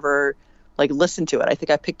even ever like listened to it. I think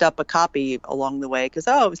I picked up a copy along the way because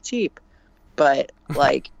it was cheap. But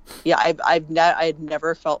like, yeah, I had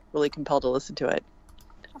never felt really compelled to listen to it.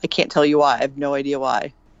 I can't tell you why. I have no idea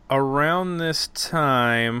why. Around this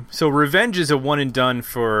time, so Revenge is a one and done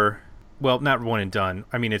for, well, not one and done.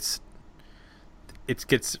 I mean, it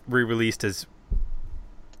gets re-released as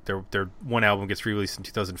their one album gets re-released in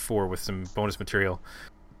 2004 with some bonus material.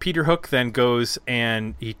 Peter Hook then goes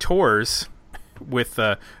and he tours with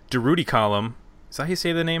Durutti Column. Is that how you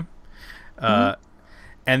say the name? Mm-hmm.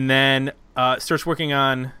 And then starts working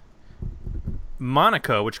on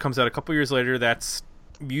Monaco, which comes out a couple years later. That's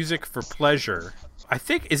Music for Pleasure. I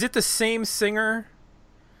think, is it the same singer?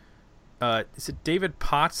 Is it David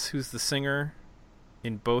Potts who's the singer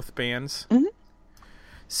in both bands? Mm-hmm.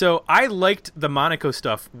 So I liked the Monaco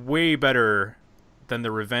stuff way better than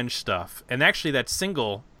the Revenge stuff. And actually that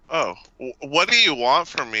single... Oh, What Do You Want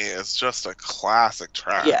From Me is just a classic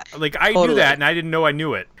track. Yeah, like I knew that and I didn't know I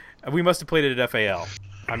knew it. We must have played it at FAL.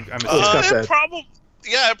 I'm got that.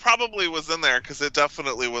 It probably was in there because it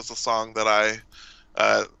definitely was a song that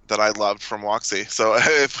I loved from Waxy. So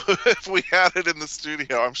if we had it in the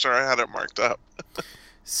studio, I'm sure I had it marked up.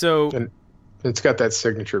 So and it's got that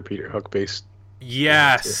signature Peter Hook bass.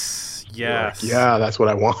 Yes. Like, yeah, that's what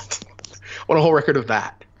I want. I want a whole record of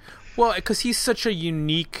that. Well, because he's such a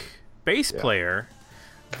unique bass player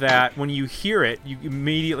that when you hear it, you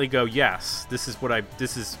immediately go, "Yes, this is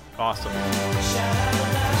awesome."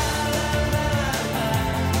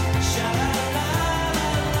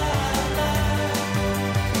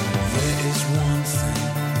 There is one thing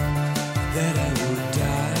that I would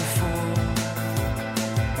die for.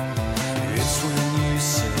 It's when you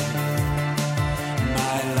say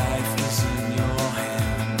my life is in your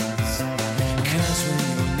hands. 'Cause when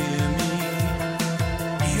you're near me,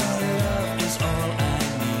 your love is all I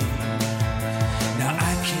need. Now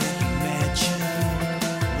I can't imagine,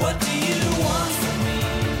 what do you want from me?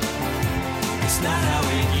 It's not how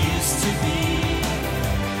it used to be.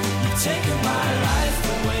 You've taken my life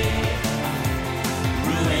away.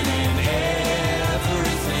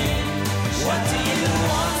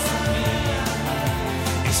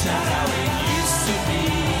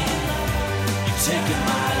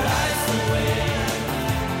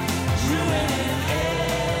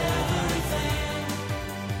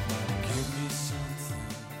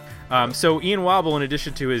 So Ian Wobble, in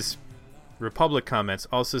addition to his Republic comments,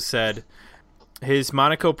 also said his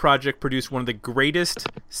Monaco project produced one of the greatest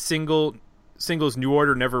singles New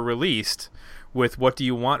Order never released, with "What Do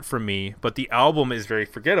You Want From Me," but the album is very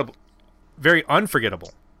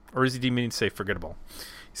unforgettable. Or is he meaning to say forgettable?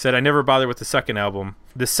 He said, "I never bothered with the second album.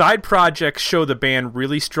 The side projects show the band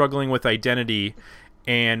really struggling with identity,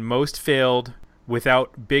 and most failed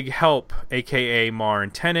without big help, aka Mar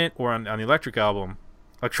and Tennant, or on the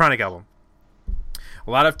electronic album.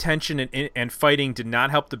 A lot of tension and fighting did not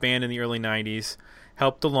help the band in the early 90s,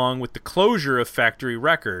 helped along with the closure of Factory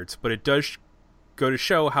Records, but it does go to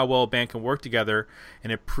show how well a band can work together,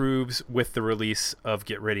 and it proves with the release of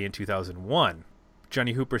Get Ready in 2001.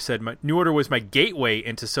 Johnny Hooper said, New Order was my gateway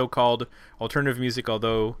into so-called alternative music,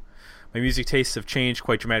 although my music tastes have changed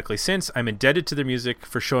quite dramatically since. I'm indebted to their music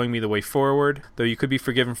for showing me the way forward. Though you could be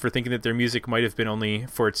forgiven for thinking that their music might have been only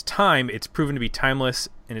for its time, it's proven to be timeless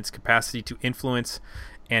in its capacity to influence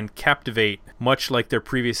and captivate, much like their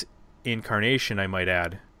previous incarnation, I might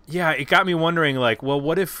add." Yeah, it got me wondering, like, well,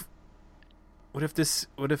 what if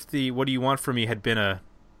the "What Do You Want From Me" had been a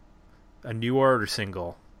New Order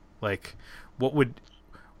single? Like, would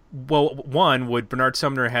Bernard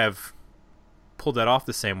Sumner have pulled that off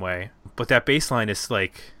the same way? But that bass line is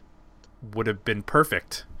like, would have been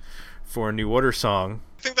perfect for a New Order song.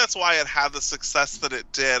 I think that's why it had the success that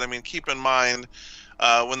it did. I mean, keep in mind,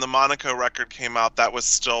 when the Monaco record came out, that was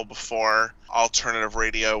still before alternative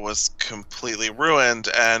radio was completely ruined,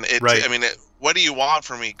 and Right. "What Do You Want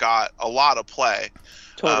From Me" got a lot of play.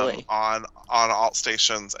 Totally. On alt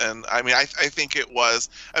stations, and I think it was.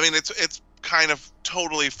 It's kind of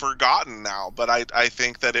totally forgotten now, but I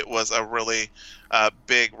think that it was a really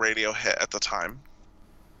big radio hit at the time.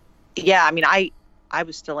 Yeah, I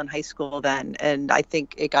was still in high school then, and I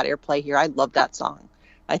think it got airplay here. I love that song.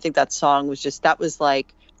 I think that song was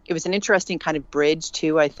it was an interesting kind of bridge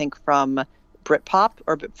too, I think, from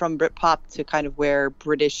Britpop to kind of where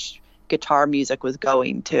British guitar music was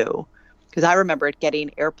going too. Because I remember it getting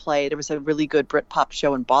airplay. There was a really good Britpop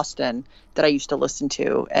show in Boston that I used to listen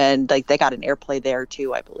to, and like they got an airplay there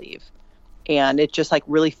too, I believe. And it just like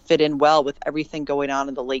really fit in well with everything going on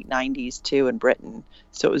in the late 90s too in Britain.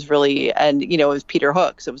 So it was really, and it was Peter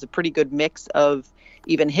Hook, so it was a pretty good mix of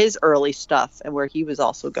even his early stuff and where he was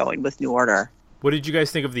also going with New Order. What did you guys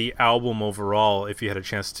think of the album overall, if you had a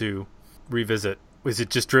chance to revisit? Was it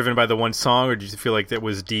just driven by the one song, or did you feel like that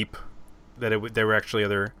was deep, that there were actually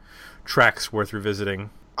other tracks worth revisiting?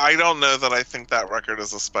 I don't know that I think that record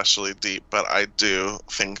is especially deep, but I do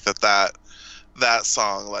think that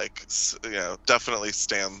song, definitely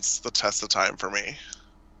stands the test of time for me.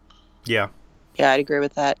 Yeah, I'd agree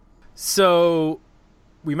with that. So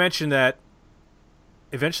we mentioned that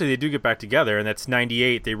eventually they do get back together, and that's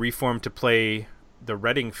 98. They reform to play the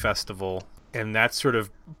Reading Festival, and that sort of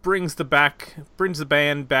brings the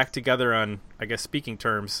band back together on, I guess, speaking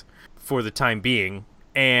terms for the time being.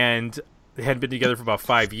 And they hadn't been together for about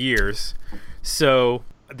 5 years, so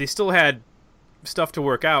they still had stuff to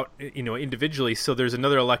work out, individually. So there's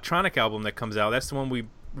another electronic album that comes out. That's the one we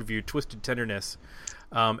reviewed, Twisted Tenderness.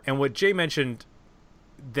 And what Jay mentioned,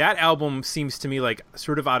 that album seems to me like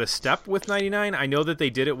sort of out of step with 99. I know that they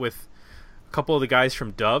did it with a couple of the guys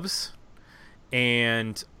from Doves,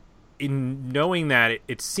 and in knowing that,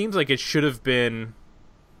 it seems like it should have been,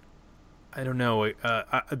 I don't know,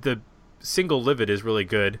 the single Livid is really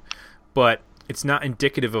good, but it's not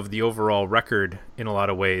indicative of the overall record in a lot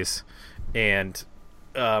of ways. And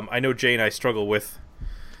I know Jay and I struggle with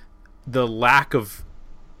the lack of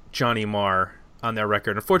Johnny Marr on that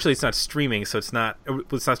record. Unfortunately, it's not streaming, so it's not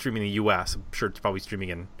streaming in the US. I'm sure it's probably streaming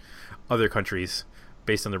in other countries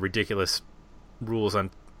based on the ridiculous rules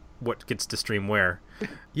on what gets to stream where.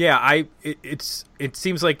 Yeah, it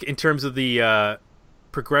seems like in terms of the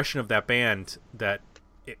progression of that band, that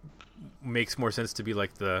it makes more sense to be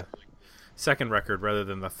like the second record rather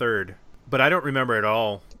than the third. But I don't remember at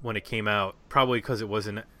all when it came out. Probably because it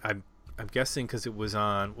wasn't. I'm guessing because it was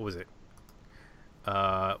on. What was it?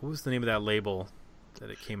 What was the name of that label that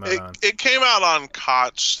it came out on? It came out on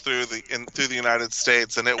Koch through the United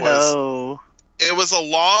States, and it was a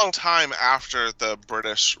long time after the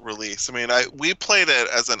British release. We played it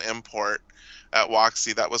as an import at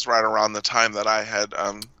Waxy. That was right around the time that I had.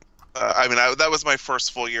 That was my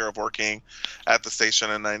first full year of working at the station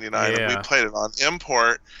in '99, and we played it on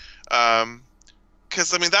import.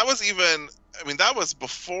 Because that was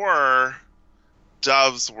before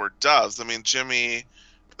Doves were Doves. Jimmy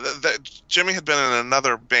had been in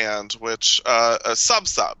another band, which a sub.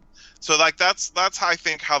 So that's I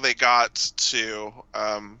think how they got to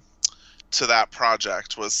to that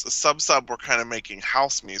project was Sub Sub were kind of making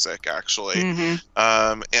house music actually,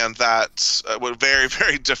 and that was very,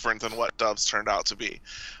 very different than what Doves turned out to be.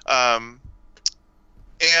 And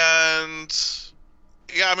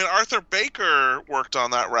yeah, I mean, Arthur Baker worked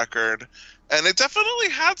on that record, and it definitely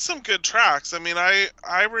had some good tracks. I mean,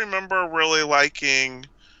 I remember really liking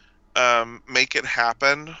Make It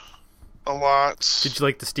Happen a lot. Did you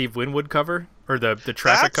like the Steve Winwood cover or the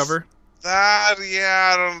Traffic cover? That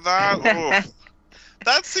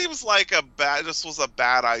seems like this was a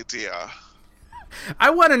bad idea.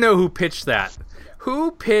 I want to know who pitched that.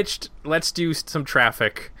 Who pitched Let's Do Some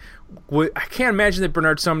Traffic? I can't imagine that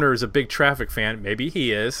Bernard Sumner is a big Traffic fan. Maybe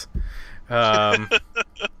he is. No,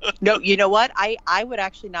 you know what? I would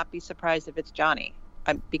actually not be surprised if it's Johnny,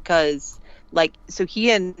 because so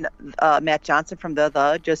he and Matt Johnson from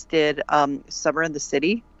the just did Summer in the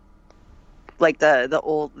City, like the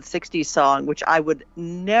old 60s song, which I would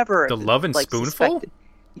never The Love and Spoonful? suspected.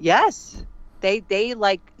 Yes, they did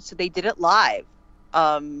it live.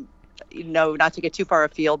 Not to get too far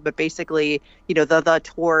afield, but basically, the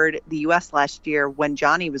toured the U.S. last year when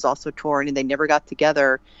Johnny was also touring, and they never got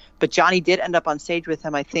together. But Johnny did end up on stage with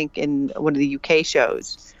him, I think, in one of the UK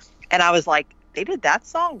shows. And I was like, they did that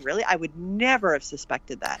song? Really? I would never have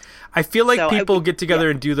suspected that. I feel like people get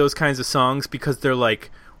together and do those kinds of songs because they're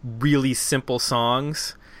like really simple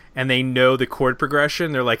songs, and they know the chord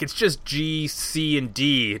progression. They're like, it's just G, C, and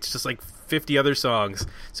D. It's just like 50 other songs,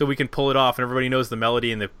 so we can pull it off, and everybody knows the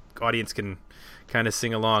melody, and the audience can kind of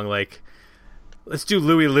sing along. Like, let's do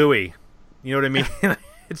Louie Louie. You know what I mean?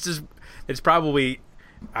 It's probably,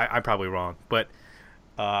 I'm probably wrong, but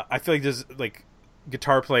I feel like there's like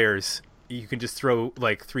guitar players, you can just throw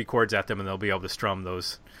like 3 chords at them and they'll be able to strum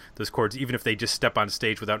those chords, even if they just step on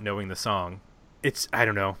stage without knowing the song. I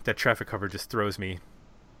don't know, that Traffic cover just throws me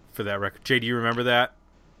for that record. Jay, do you remember that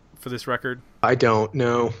for this record? I don't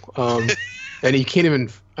know. And you can't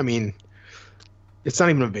even, I mean, it's not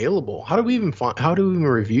even available. How do we even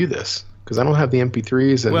review this? Because I don't have the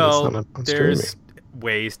MP3s, and it's not on streaming. There's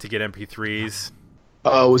ways to get MP3s.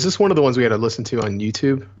 Was this one of the ones we had to listen to on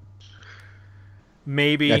YouTube?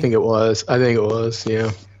 Maybe. Yeah, I think it was.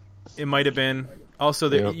 Yeah. It might have been.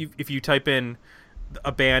 Also, if you type in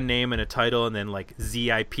a band name and a title and then like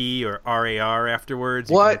ZIP or RAR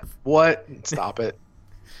afterwards. What? Stop it.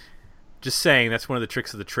 Just saying, that's one of the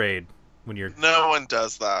tricks of the trade. No one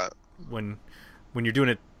does that. When you're doing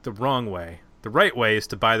it the wrong way. The right way is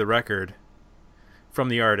to buy the record from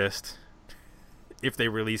the artist if they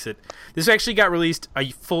release it. This actually got released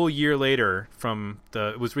a full year later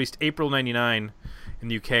it was released April 99 in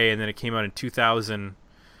the UK, and then it came out in 2000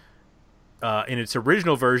 in its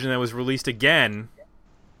original version that was released again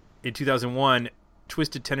in 2001,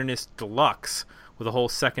 Twisted Tenderness Deluxe, with a whole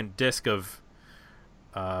second disc of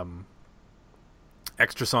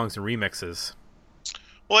extra songs and remixes.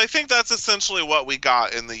 Well, I think that's essentially what we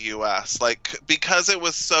got in the U.S. Like, because it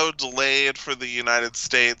was so delayed for the United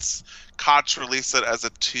States, Koch released it as a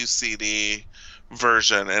 2 CD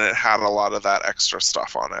version, and it had a lot of that extra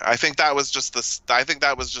stuff on it. I think that was just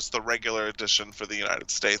the regular edition for the United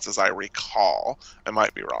States, as I recall. I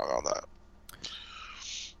might be wrong on that.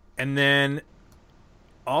 And then,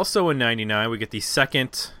 also in '99, we get the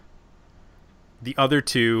other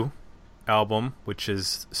 2 album, which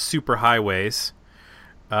is Super Highways.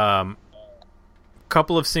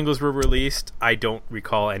 Couple of singles were released. I don't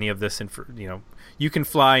recall any of this. You Can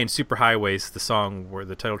Fly and Super Highways, the song where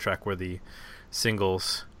the title track were the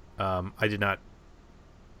singles. I did not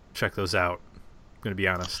check those out. I'm going to be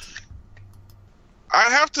honest. I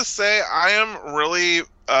have to say, I am really,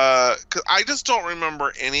 'cause I just don't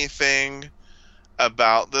remember anything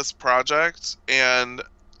about this project, and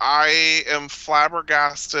I am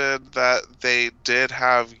flabbergasted that they did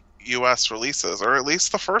have U.S. releases, or at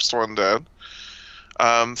least the first one did,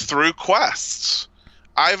 through Quest.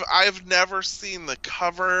 I've never seen the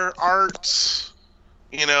cover art.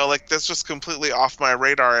 That's just completely off my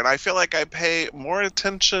radar, and I feel like I pay more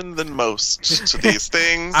attention than most to these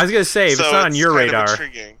things. I was gonna say, if it's not on your radar,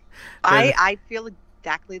 intriguing. I feel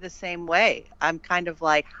exactly the same way. I'm kind of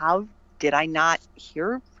like, how did I not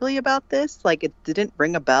hear really about this? Like, it didn't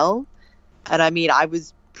ring a bell. And I mean, I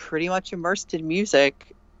was pretty much immersed in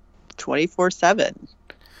music 24/7.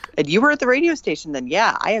 And you were at the radio station then.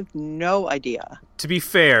 Yeah, I have no idea. To be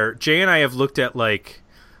fair, Jay and I have looked at like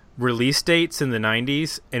release dates in the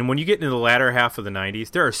 90s, and when you get into the latter half of the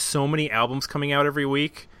 90s, there are so many albums coming out every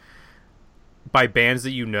week by bands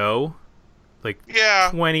that like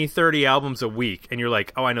 20, 30 albums a week, and you're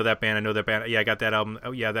like, oh, I know that band, yeah, I got that album,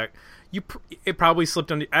 oh yeah, it probably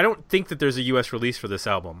slipped on. I don't think that there's a US release for this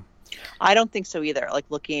album. I don't think so either. Like,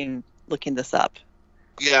 looking looking this up.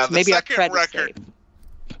 Yeah, So the maybe our second credit record.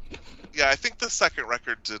 safe. Yeah, I think the second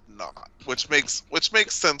record did not, which makes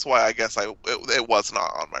sense why I guess it was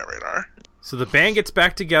not on my radar. So the band gets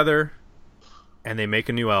back together, and they make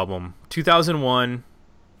a new album. 2001,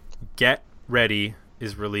 Get Ready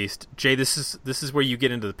is released. Jay, this is where you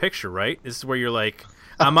get into the picture, right? This is where you're like,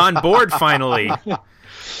 I'm on board finally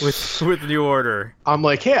with New Order. I'm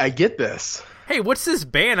like, hey, I get this. Hey, what's this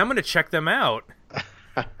band? I'm going to check them out.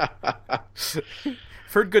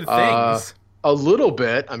 Heard good things. A little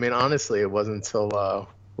bit. I mean, honestly, it wasn't until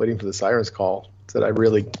Waiting for the Sirens Call that I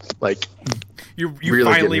really like. You really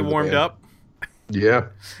finally warmed up. Yeah.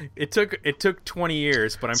 It took 20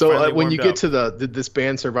 years, but I'm so finally when you warmed get up. to the did this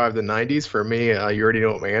band survive the 90s? For me, you already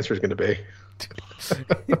know what my answer is going to be.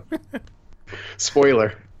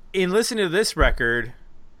 Spoiler. In listening to this record,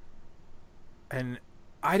 and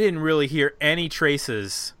I didn't really hear any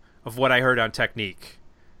traces of what I heard on Technique,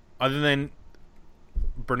 other than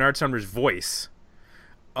Bernard Sumner's voice.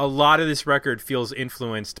 A lot of this record feels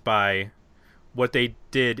influenced by what they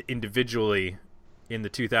did individually in the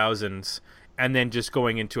 2000s, and then just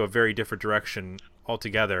going into a very different direction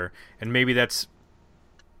altogether. And maybe that's,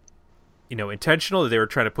 intentional, that they were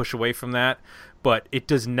trying to push away from that, but it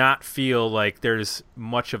does not feel like there's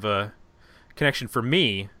much of a connection for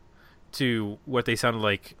me to what they sounded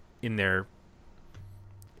like in their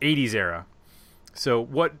 80s era. So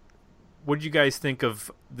what did you guys think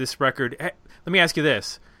of this record? Let me ask you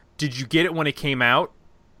this. Did you get it when it came out?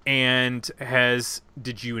 And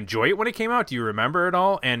did you enjoy it when it came out? Do you remember it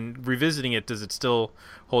all? And revisiting it, does it still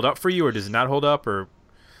hold up for you, or does it not hold up? Or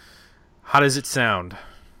how does it sound?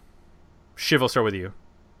 Shiv, I'll start with you.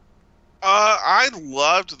 I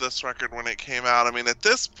loved this record when it came out. I mean, at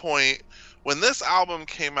this point, when this album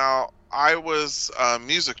came out, I was a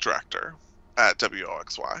music director at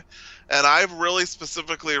WOXY. And I really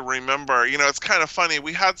specifically remember, it's kind of funny.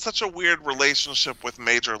 We had such a weird relationship with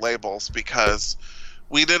major labels because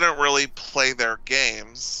we didn't really play their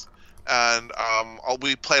games. And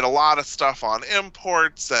we played a lot of stuff on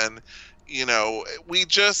imports, and,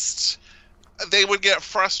 they would get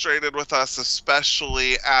frustrated with us,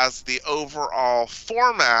 especially as the overall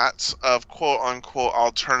format of quote-unquote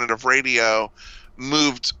alternative radio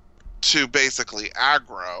moved to basically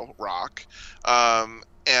aggro rock.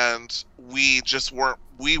 And we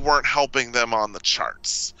weren't helping them on the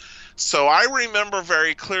charts. So I remember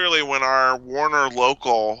very clearly when our Warner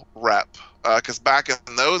local rep, because back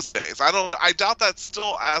in those days, I doubt that's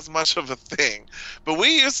still as much of a thing, but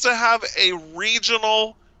we used to have a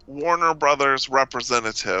regional Warner Brothers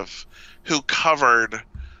representative who covered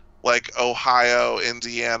like Ohio,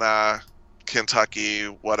 Indiana, Kentucky,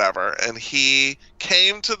 whatever, and he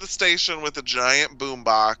came to the station with a giant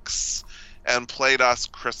boombox and played us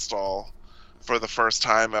Crystal for the first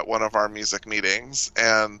time at one of our music meetings.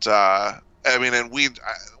 And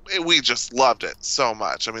we just loved it so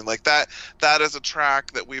much. I mean, like that is a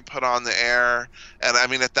track that we put on the air. And I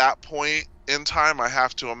mean, at that point in time, I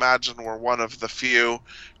have to imagine we're one of the few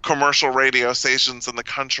commercial radio stations in the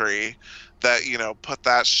country that, put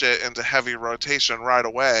that shit into heavy rotation right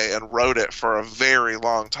away and wrote it for a very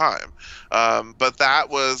long time. But that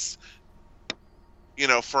was,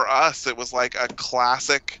 for us, it was like a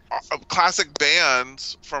classic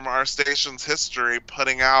band from our station's history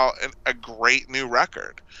putting out a great new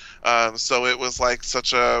record. So it was like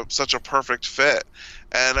such a perfect fit.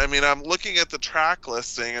 And I mean, I'm looking at the track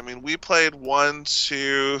listing. I mean, we played 1,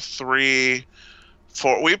 2, 3,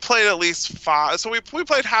 4. We played at least 5. So we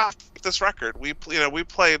played half this record. We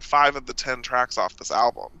played 5 of the 10 tracks off this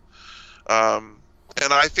album.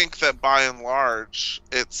 And I think that by and large,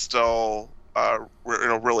 it still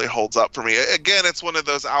really holds up for me. Again, it's one of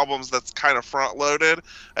those albums that's kind of front loaded.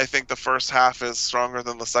 I think the first half is stronger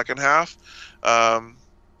than the second half.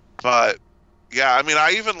 But yeah, I mean,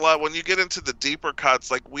 I even love when you get into the deeper cuts.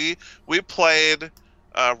 Like we played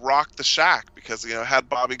Rock the Shack because it had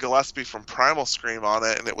Bobby Gillespie from Primal Scream on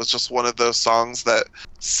it, and it was just one of those songs that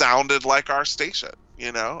sounded like our station.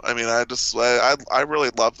 I mean, I really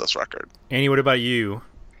love this record. Annie, what about you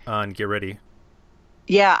on Get Ready?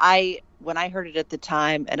 Yeah, when I heard it at the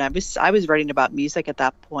time, and I was writing about music at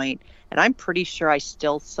that point, and I'm pretty sure I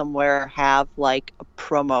still somewhere have like a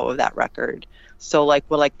promo of that record. So like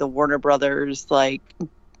with like the Warner Brothers like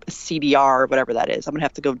CDR or whatever that is, I'm gonna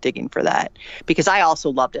have to go digging for that because I also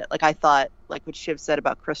loved it. Like I thought, like what Shiv said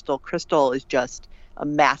about Crystal. Crystal is just a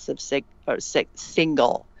massive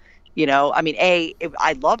single. I mean, I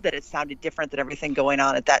love that it sounded different than everything going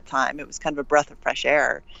on at that time. It was kind of a breath of fresh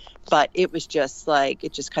air, but it was just like,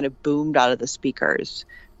 it just kind of boomed out of the speakers.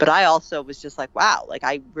 But I also was just like, wow, like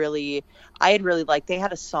I had really liked, they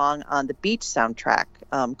had a song on the Beach soundtrack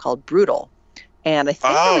called Brutal. And I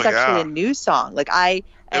think that was actually a new song. It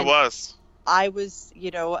was. I was,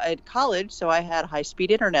 at college, so I had high-speed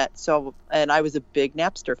internet. And I was a big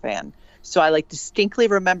Napster fan. So I distinctly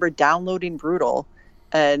remember downloading Brutal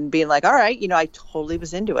and being like, all right, I totally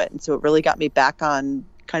was into it. And so it really got me back on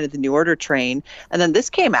kind of the New Order train. And then this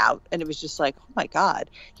came out and it was just like, oh my God.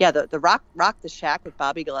 Yeah, the Rock the Shack with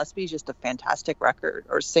Bobby Gillespie is just a fantastic record,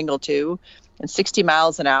 or single too. And 60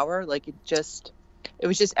 Miles an Hour, it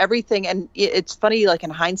was just everything. And it's funny, in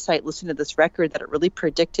hindsight, listening to this record, that it really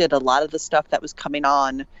predicted a lot of the stuff that was coming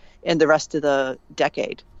on in the rest of the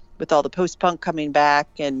decade, with all the post-punk coming back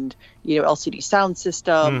and, LCD Sound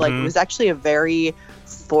System. It was actually a very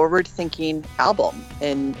forward-thinking album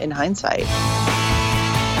in hindsight.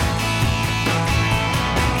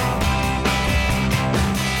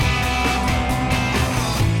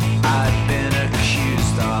 I've been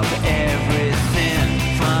accused of everything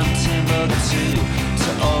from Timbuktu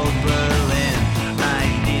to Old Berlin. I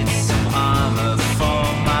need some armor for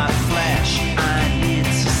my flesh. I need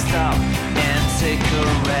to stop and take a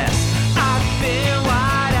rest. I've been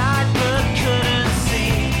wide-eyed but couldn't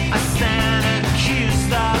see. I stand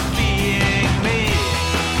accused of being me.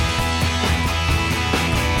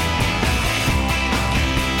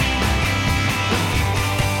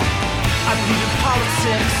 I believe in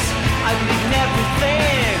politics. I believe in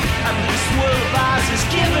everything. I believe this world of ours is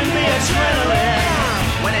giving me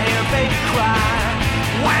adrenaline. When I hear a baby cry,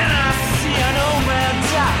 when I see an old man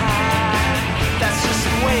die, that's just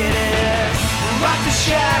the way it is. Rock the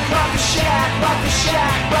shack, rock the shack, rock the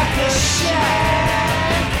shack, rock the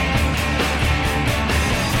shack.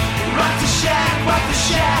 Rock the shack, rock the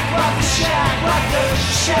shack, rock the shack, rock the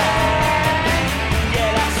shack. Yeah,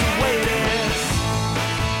 that's the way it is.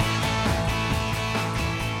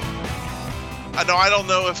 I don't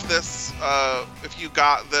know if this, if you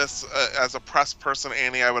got this as a press person,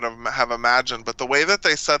 Annie, I would have imagined, but the way that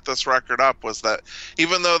they set this record up was that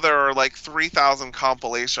even though there are 3,000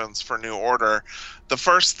 compilations for New Order, the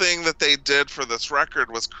first thing that they did for this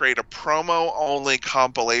record was create a promo-only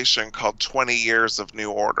compilation called 20 Years of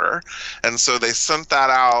New Order. And so they sent that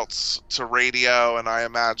out to radio and I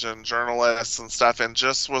imagine journalists and stuff, and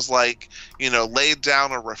just was laid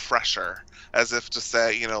down a refresher, as if to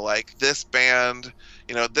say, this band,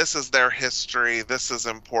 this is their history, this is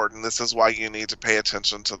important, this is why you need to pay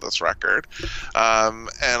attention to this record. And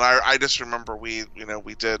I just remember we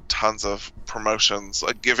did tons of promotions,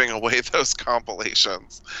 giving away those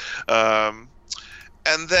compilations. And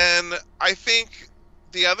then I think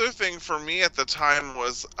the other thing for me at the time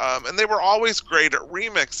was, and they were always great at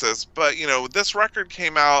remixes, but, this record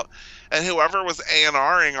came out, and whoever was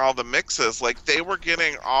A&Ring all the mixes, they were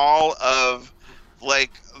getting all of,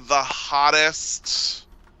 the hottest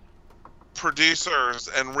producers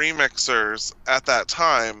and remixers at that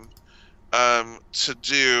time, to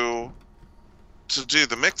do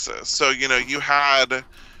the mixes. So, you had,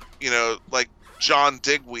 John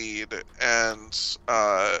Digweed and,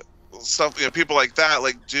 stuff, people like that,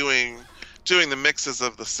 doing the mixes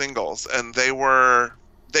of the singles, and they were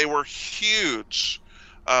huge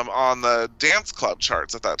on the dance club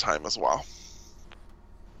charts at that time as well.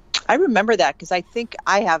 I remember that because I think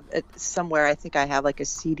I have it somewhere. I think I have a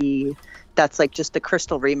CD that's just the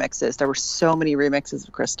Crystal remixes. There were so many remixes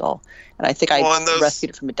of Crystal, and I think I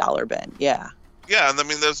rescued it from a dollar bin. Yeah. Yeah, and I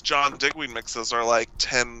mean those John Digweed mixes are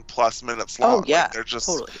 10+ minutes long. Oh yeah, they're just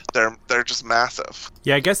totally. They're just massive.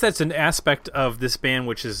 Yeah, I guess that's an aspect of this band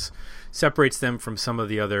which separates them from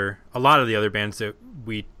a lot of the other bands that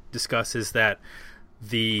we discuss, is that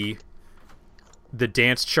the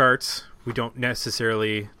dance charts, we don't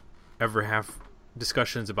necessarily ever have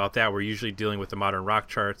discussions about that. We're usually dealing with the modern rock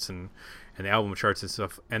charts and the album charts and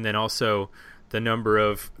stuff, and then also the number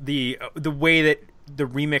of the way that the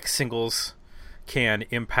remix singles can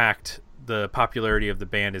impact the popularity of the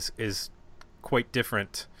band is quite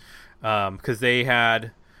different, because they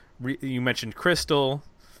had you mentioned Crystal.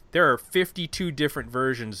 There are 52 different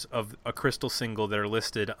versions of a Crystal single that are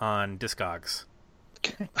listed on Discogs.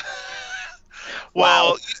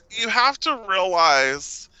 Well, you have to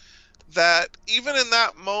realize that even in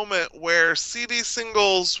that moment where CD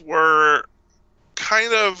singles were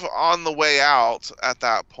kind of on the way out at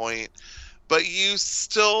that point, but you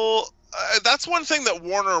still... that's one thing that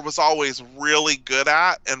Warner was always really good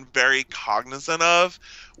at and very cognizant of,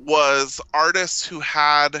 was artists who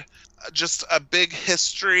had just a big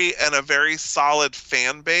history and a very solid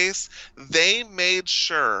fan base. They made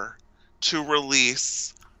sure to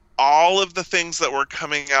release all of the things that were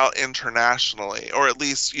coming out internationally, or at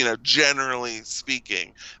least, generally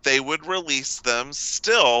speaking, they would release them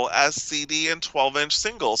still as CD and 12-inch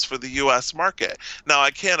singles for the US market. Now,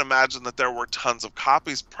 I can't imagine that there were tons of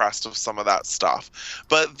copies pressed of some of that stuff,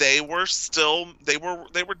 but they were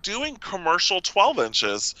doing commercial 12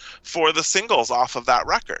 inches for the singles off of that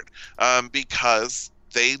record, because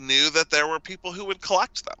they knew that there were people who would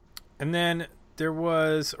collect them. And then there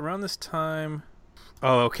was, around this time...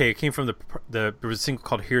 Oh, okay. It came from there was a single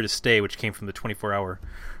called "Here to Stay," which came from the 24-hour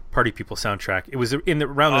Party People soundtrack. It was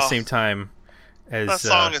around the same time as that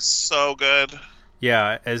song is so good.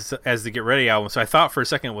 Yeah, as the Get Ready album. So I thought for a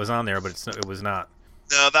second it was on there, but it was not.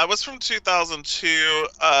 No, that was from 2002.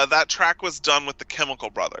 That track was done with the Chemical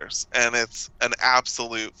Brothers, and it's an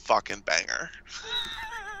absolute fucking banger.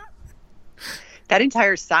 That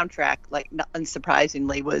entire soundtrack, like, not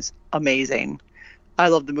unsurprisingly, was amazing. I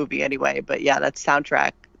love the movie anyway, but yeah, that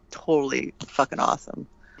soundtrack, totally fucking awesome.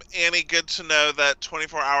 Annie, good to know that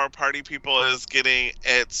 24-hour Party People is getting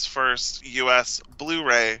its first U.S.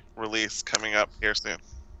 Blu-ray release coming up here soon.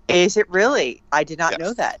 Is it really? I did not Yes.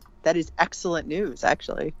 know that. That is excellent news,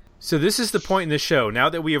 actually. So this is the point in the show. Now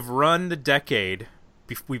that we have run the decade,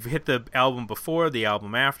 we've hit the album before, the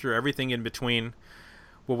album after, everything in between.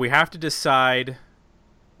 Well, we have to decide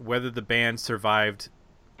whether the band survived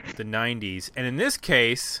the 90s. And in this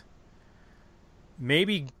case,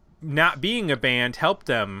 maybe not being a band helped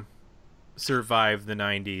them survive the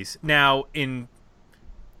 90s. Now, in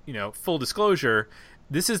full disclosure,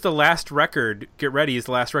 this is the last record, Get Ready is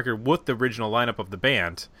the last record with the original lineup of the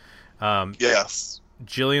band. Yes.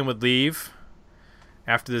 Gillian would leave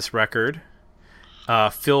after this record.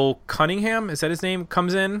 Phil Cunningham, is that his name,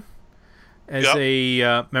 comes in as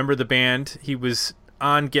a member of the band. He was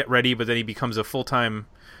on Get Ready, but then he becomes a full-time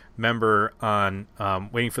member on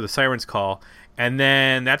Waiting for the Sirens Call. And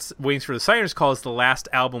then that's Waiting for the Sirens Call is the last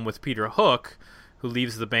album with Peter Hook, who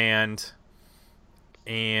leaves the band.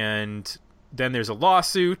 And then there's a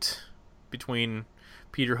lawsuit between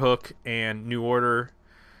Peter Hook and New Order,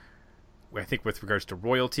 I think with regards to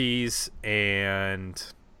royalties, and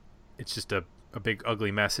it's just a big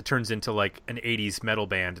ugly mess. It turns into like an 80s metal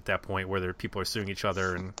band at that point where people are suing each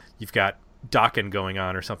other and you've got Dokken going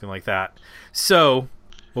on or something like that. So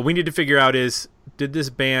what we need to figure out is, did this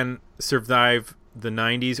band survive the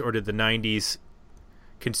 90s or did the 90s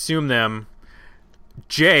consume them?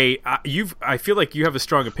 Jay, I feel like you have a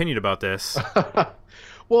strong opinion about this.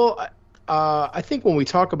 Well, I think when we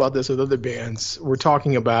talk about this with other bands, we're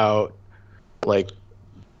talking about like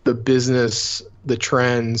the business, the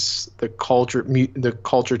trends, the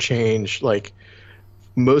culture change. Like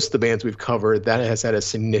most of the bands we've covered, that has had a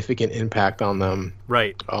significant impact on them.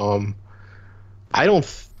 Right. I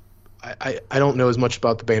don't know as much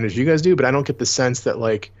about the band as you guys do, but I don't get the sense that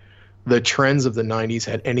like the trends of the 90s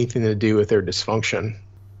had anything to do with their dysfunction.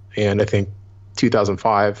 And I think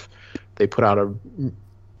 2005, they put out a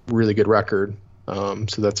really good record. So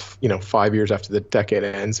that's, 5 years after the decade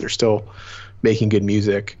ends, they're still making good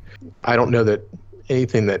music. I don't know that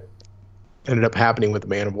anything that ended up happening with the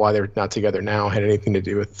band of why they're not together now had anything to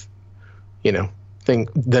do with, the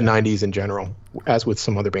 90s in general, as with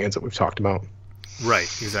some other bands that we've talked about. Right,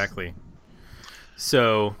 exactly.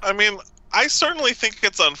 So, I mean, I certainly think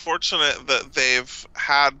it's unfortunate that they've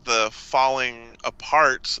had the falling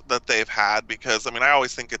apart that they've had, because, I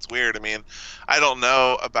always think it's weird. I don't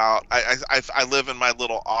know about, I live in my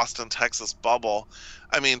little Austin, Texas bubble.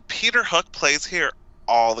 Peter Hook plays here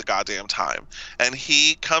all the goddamn time, and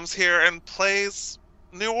he comes here and plays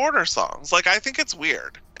New Order songs. Like, I think it's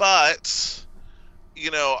weird. But,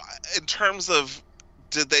 in terms of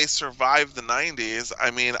did they survive the 90s,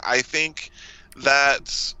 I think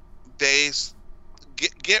that they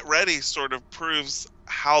Get Ready sort of proves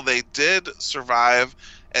how they did survive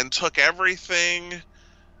and took everything,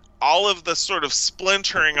 all of the sort of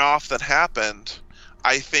splintering off that happened,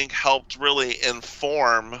 I think helped really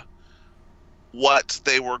inform what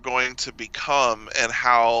they were going to become and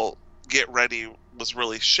how Get Ready was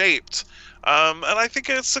really shaped. And I think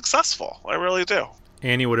it's successful. I really do.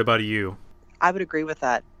 Annie, what about you? I would agree with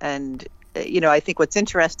that. And, I think what's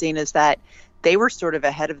interesting is that they were sort of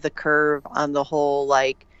ahead of the curve on the whole,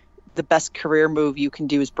 like, the best career move you can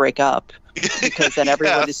do is break up, because then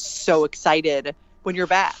everyone is so excited when you're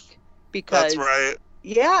back. Because, that's right.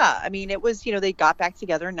 Yeah, it was, they got back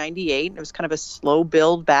together in 98, and it was kind of a slow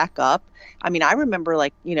build back up. I remember,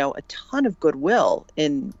 like, a ton of goodwill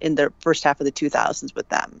in the first half of the 2000s with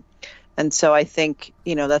them. And so I think,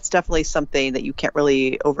 that's definitely something that you can't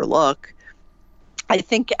really overlook. I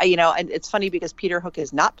think, and it's funny because Peter Hook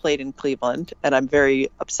has not played in Cleveland, and I'm very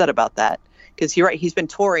upset about that. because you're right, he's been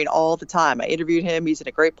touring all the time. I interviewed him. He's in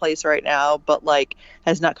a great place right now, but like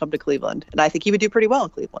has not come to Cleveland. And I think he would do pretty well in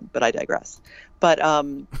Cleveland, but I digress. But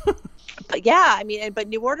but yeah, I mean, but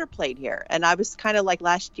New Order played here, and I was kind of like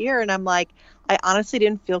last year, and I'm like, I honestly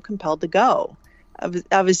didn't feel compelled to go.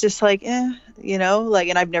 I was just like, you know, like,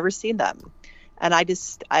 and I've never seen them. And I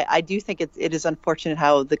do think it is unfortunate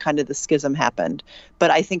how the schism happened.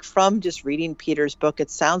 But I think from just reading Peter's book,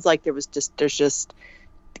 it sounds like there's just,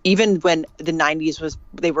 even when the 90s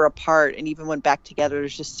they were apart and even went back together,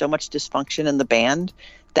 there's just so much dysfunction in the band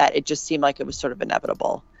that it just seemed like it was sort of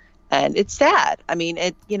inevitable. And it's sad. I mean,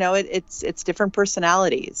 it's different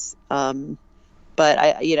personalities. But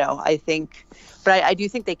I do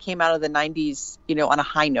think they came out of the 90s, you know, on a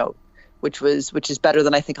high note, which is better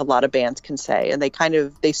than I think a lot of bands can say. And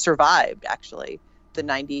they survived actually the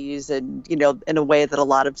 90s, and, you know, in a way that a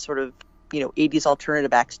lot of sort of, you know, 80s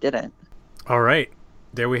alternative acts didn't. All right.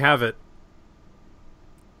 There we have it.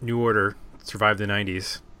 New Order survived the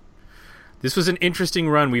 90s. This was an interesting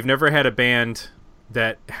run. We've never had a band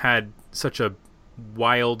that had such a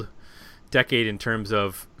wild decade in terms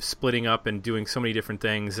of splitting up and doing so many different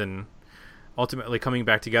things and ultimately coming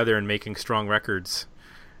back together and making strong records.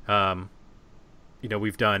 You know,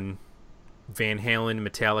 we've done Van Halen,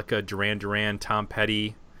 Metallica, Duran Duran, Tom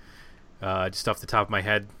Petty, just off the top of my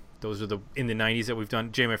head. Those are in the 90s that we've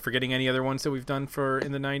done. Jay, am I forgetting any other ones that we've done for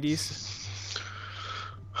in the 90s?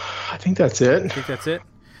 I think that's it.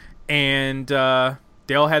 And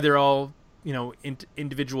they all had their you know,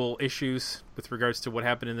 individual issues with regards to what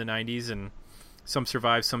happened in the 90s, and some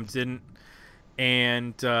survived, some didn't.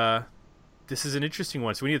 And this is an interesting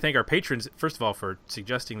one. So we need to thank our patrons, first of all, for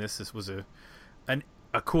suggesting this. This was a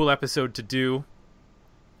cool episode to do.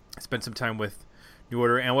 Spend some time with New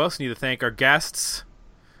Order. And we also need to thank our guests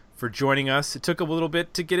for joining us. It took a little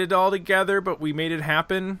bit to get it all together, but we made it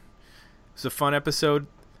happen. It was a fun episode.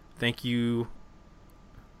 Thank you,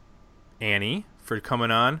 Annie, for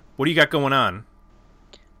coming on. What do you got going on?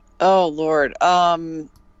 Oh Lord, the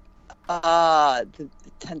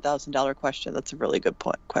 $10,000 question. That's a really good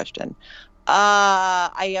question.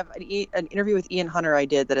 I have an interview with Ian Hunter I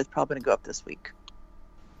did that is probably going to go up this week.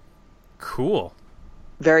 Cool.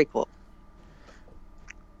 Very cool.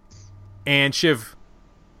 And Shiv,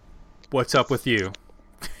 what's up with you?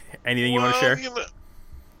 Anything you want to share?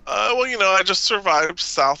 I just survived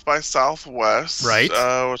South by Southwest, right?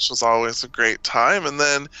 Which was always a great time. And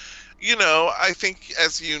then, you know, I think,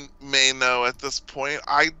 as you may know at this point,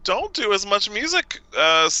 I don't do as much music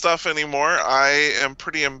stuff anymore. I am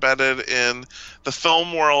pretty embedded in the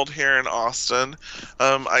film world here in Austin.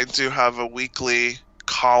 I do have a weekly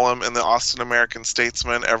column in the Austin American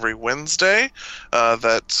Statesman every Wednesday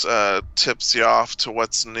that tips you off to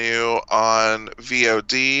what's new on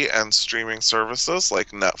VOD and streaming services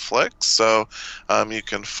like Netflix. So you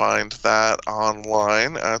can find that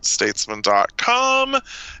online at statesman.com.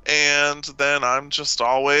 And then I'm just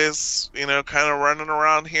always, you know, kind of running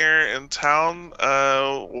around here in town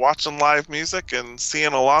watching live music and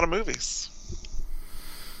seeing a lot of movies.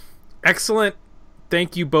 Excellent.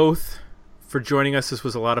 Thank you both for joining us. This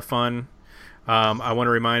was a lot of fun. I want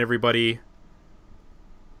to remind everybody,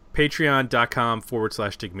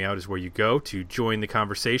 patreon.com/digmeout is where you go to join the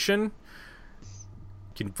conversation. You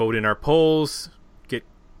can vote in our polls, get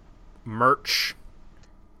merch,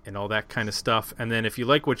 and all that kind of stuff. And then if you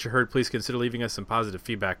like what you heard, please consider leaving us some positive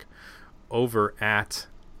feedback over at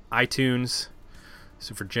iTunes.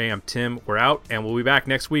 So for Jay, I'm Tim. We're out, and we'll be back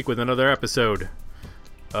next week with another episode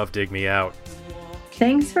of Dig Me Out.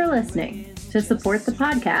 Thanks for listening. To support the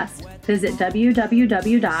podcast, visit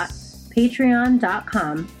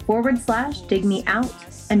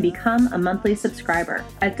www.patreon.com/digmeout and become a monthly subscriber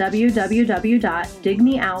at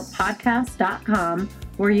www.digmeoutpodcast.com,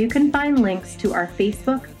 where you can find links to our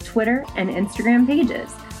Facebook, Twitter, and Instagram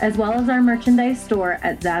pages, as well as our merchandise store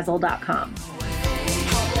at Zazzle.com.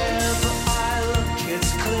 However I look,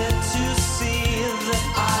 it's clear to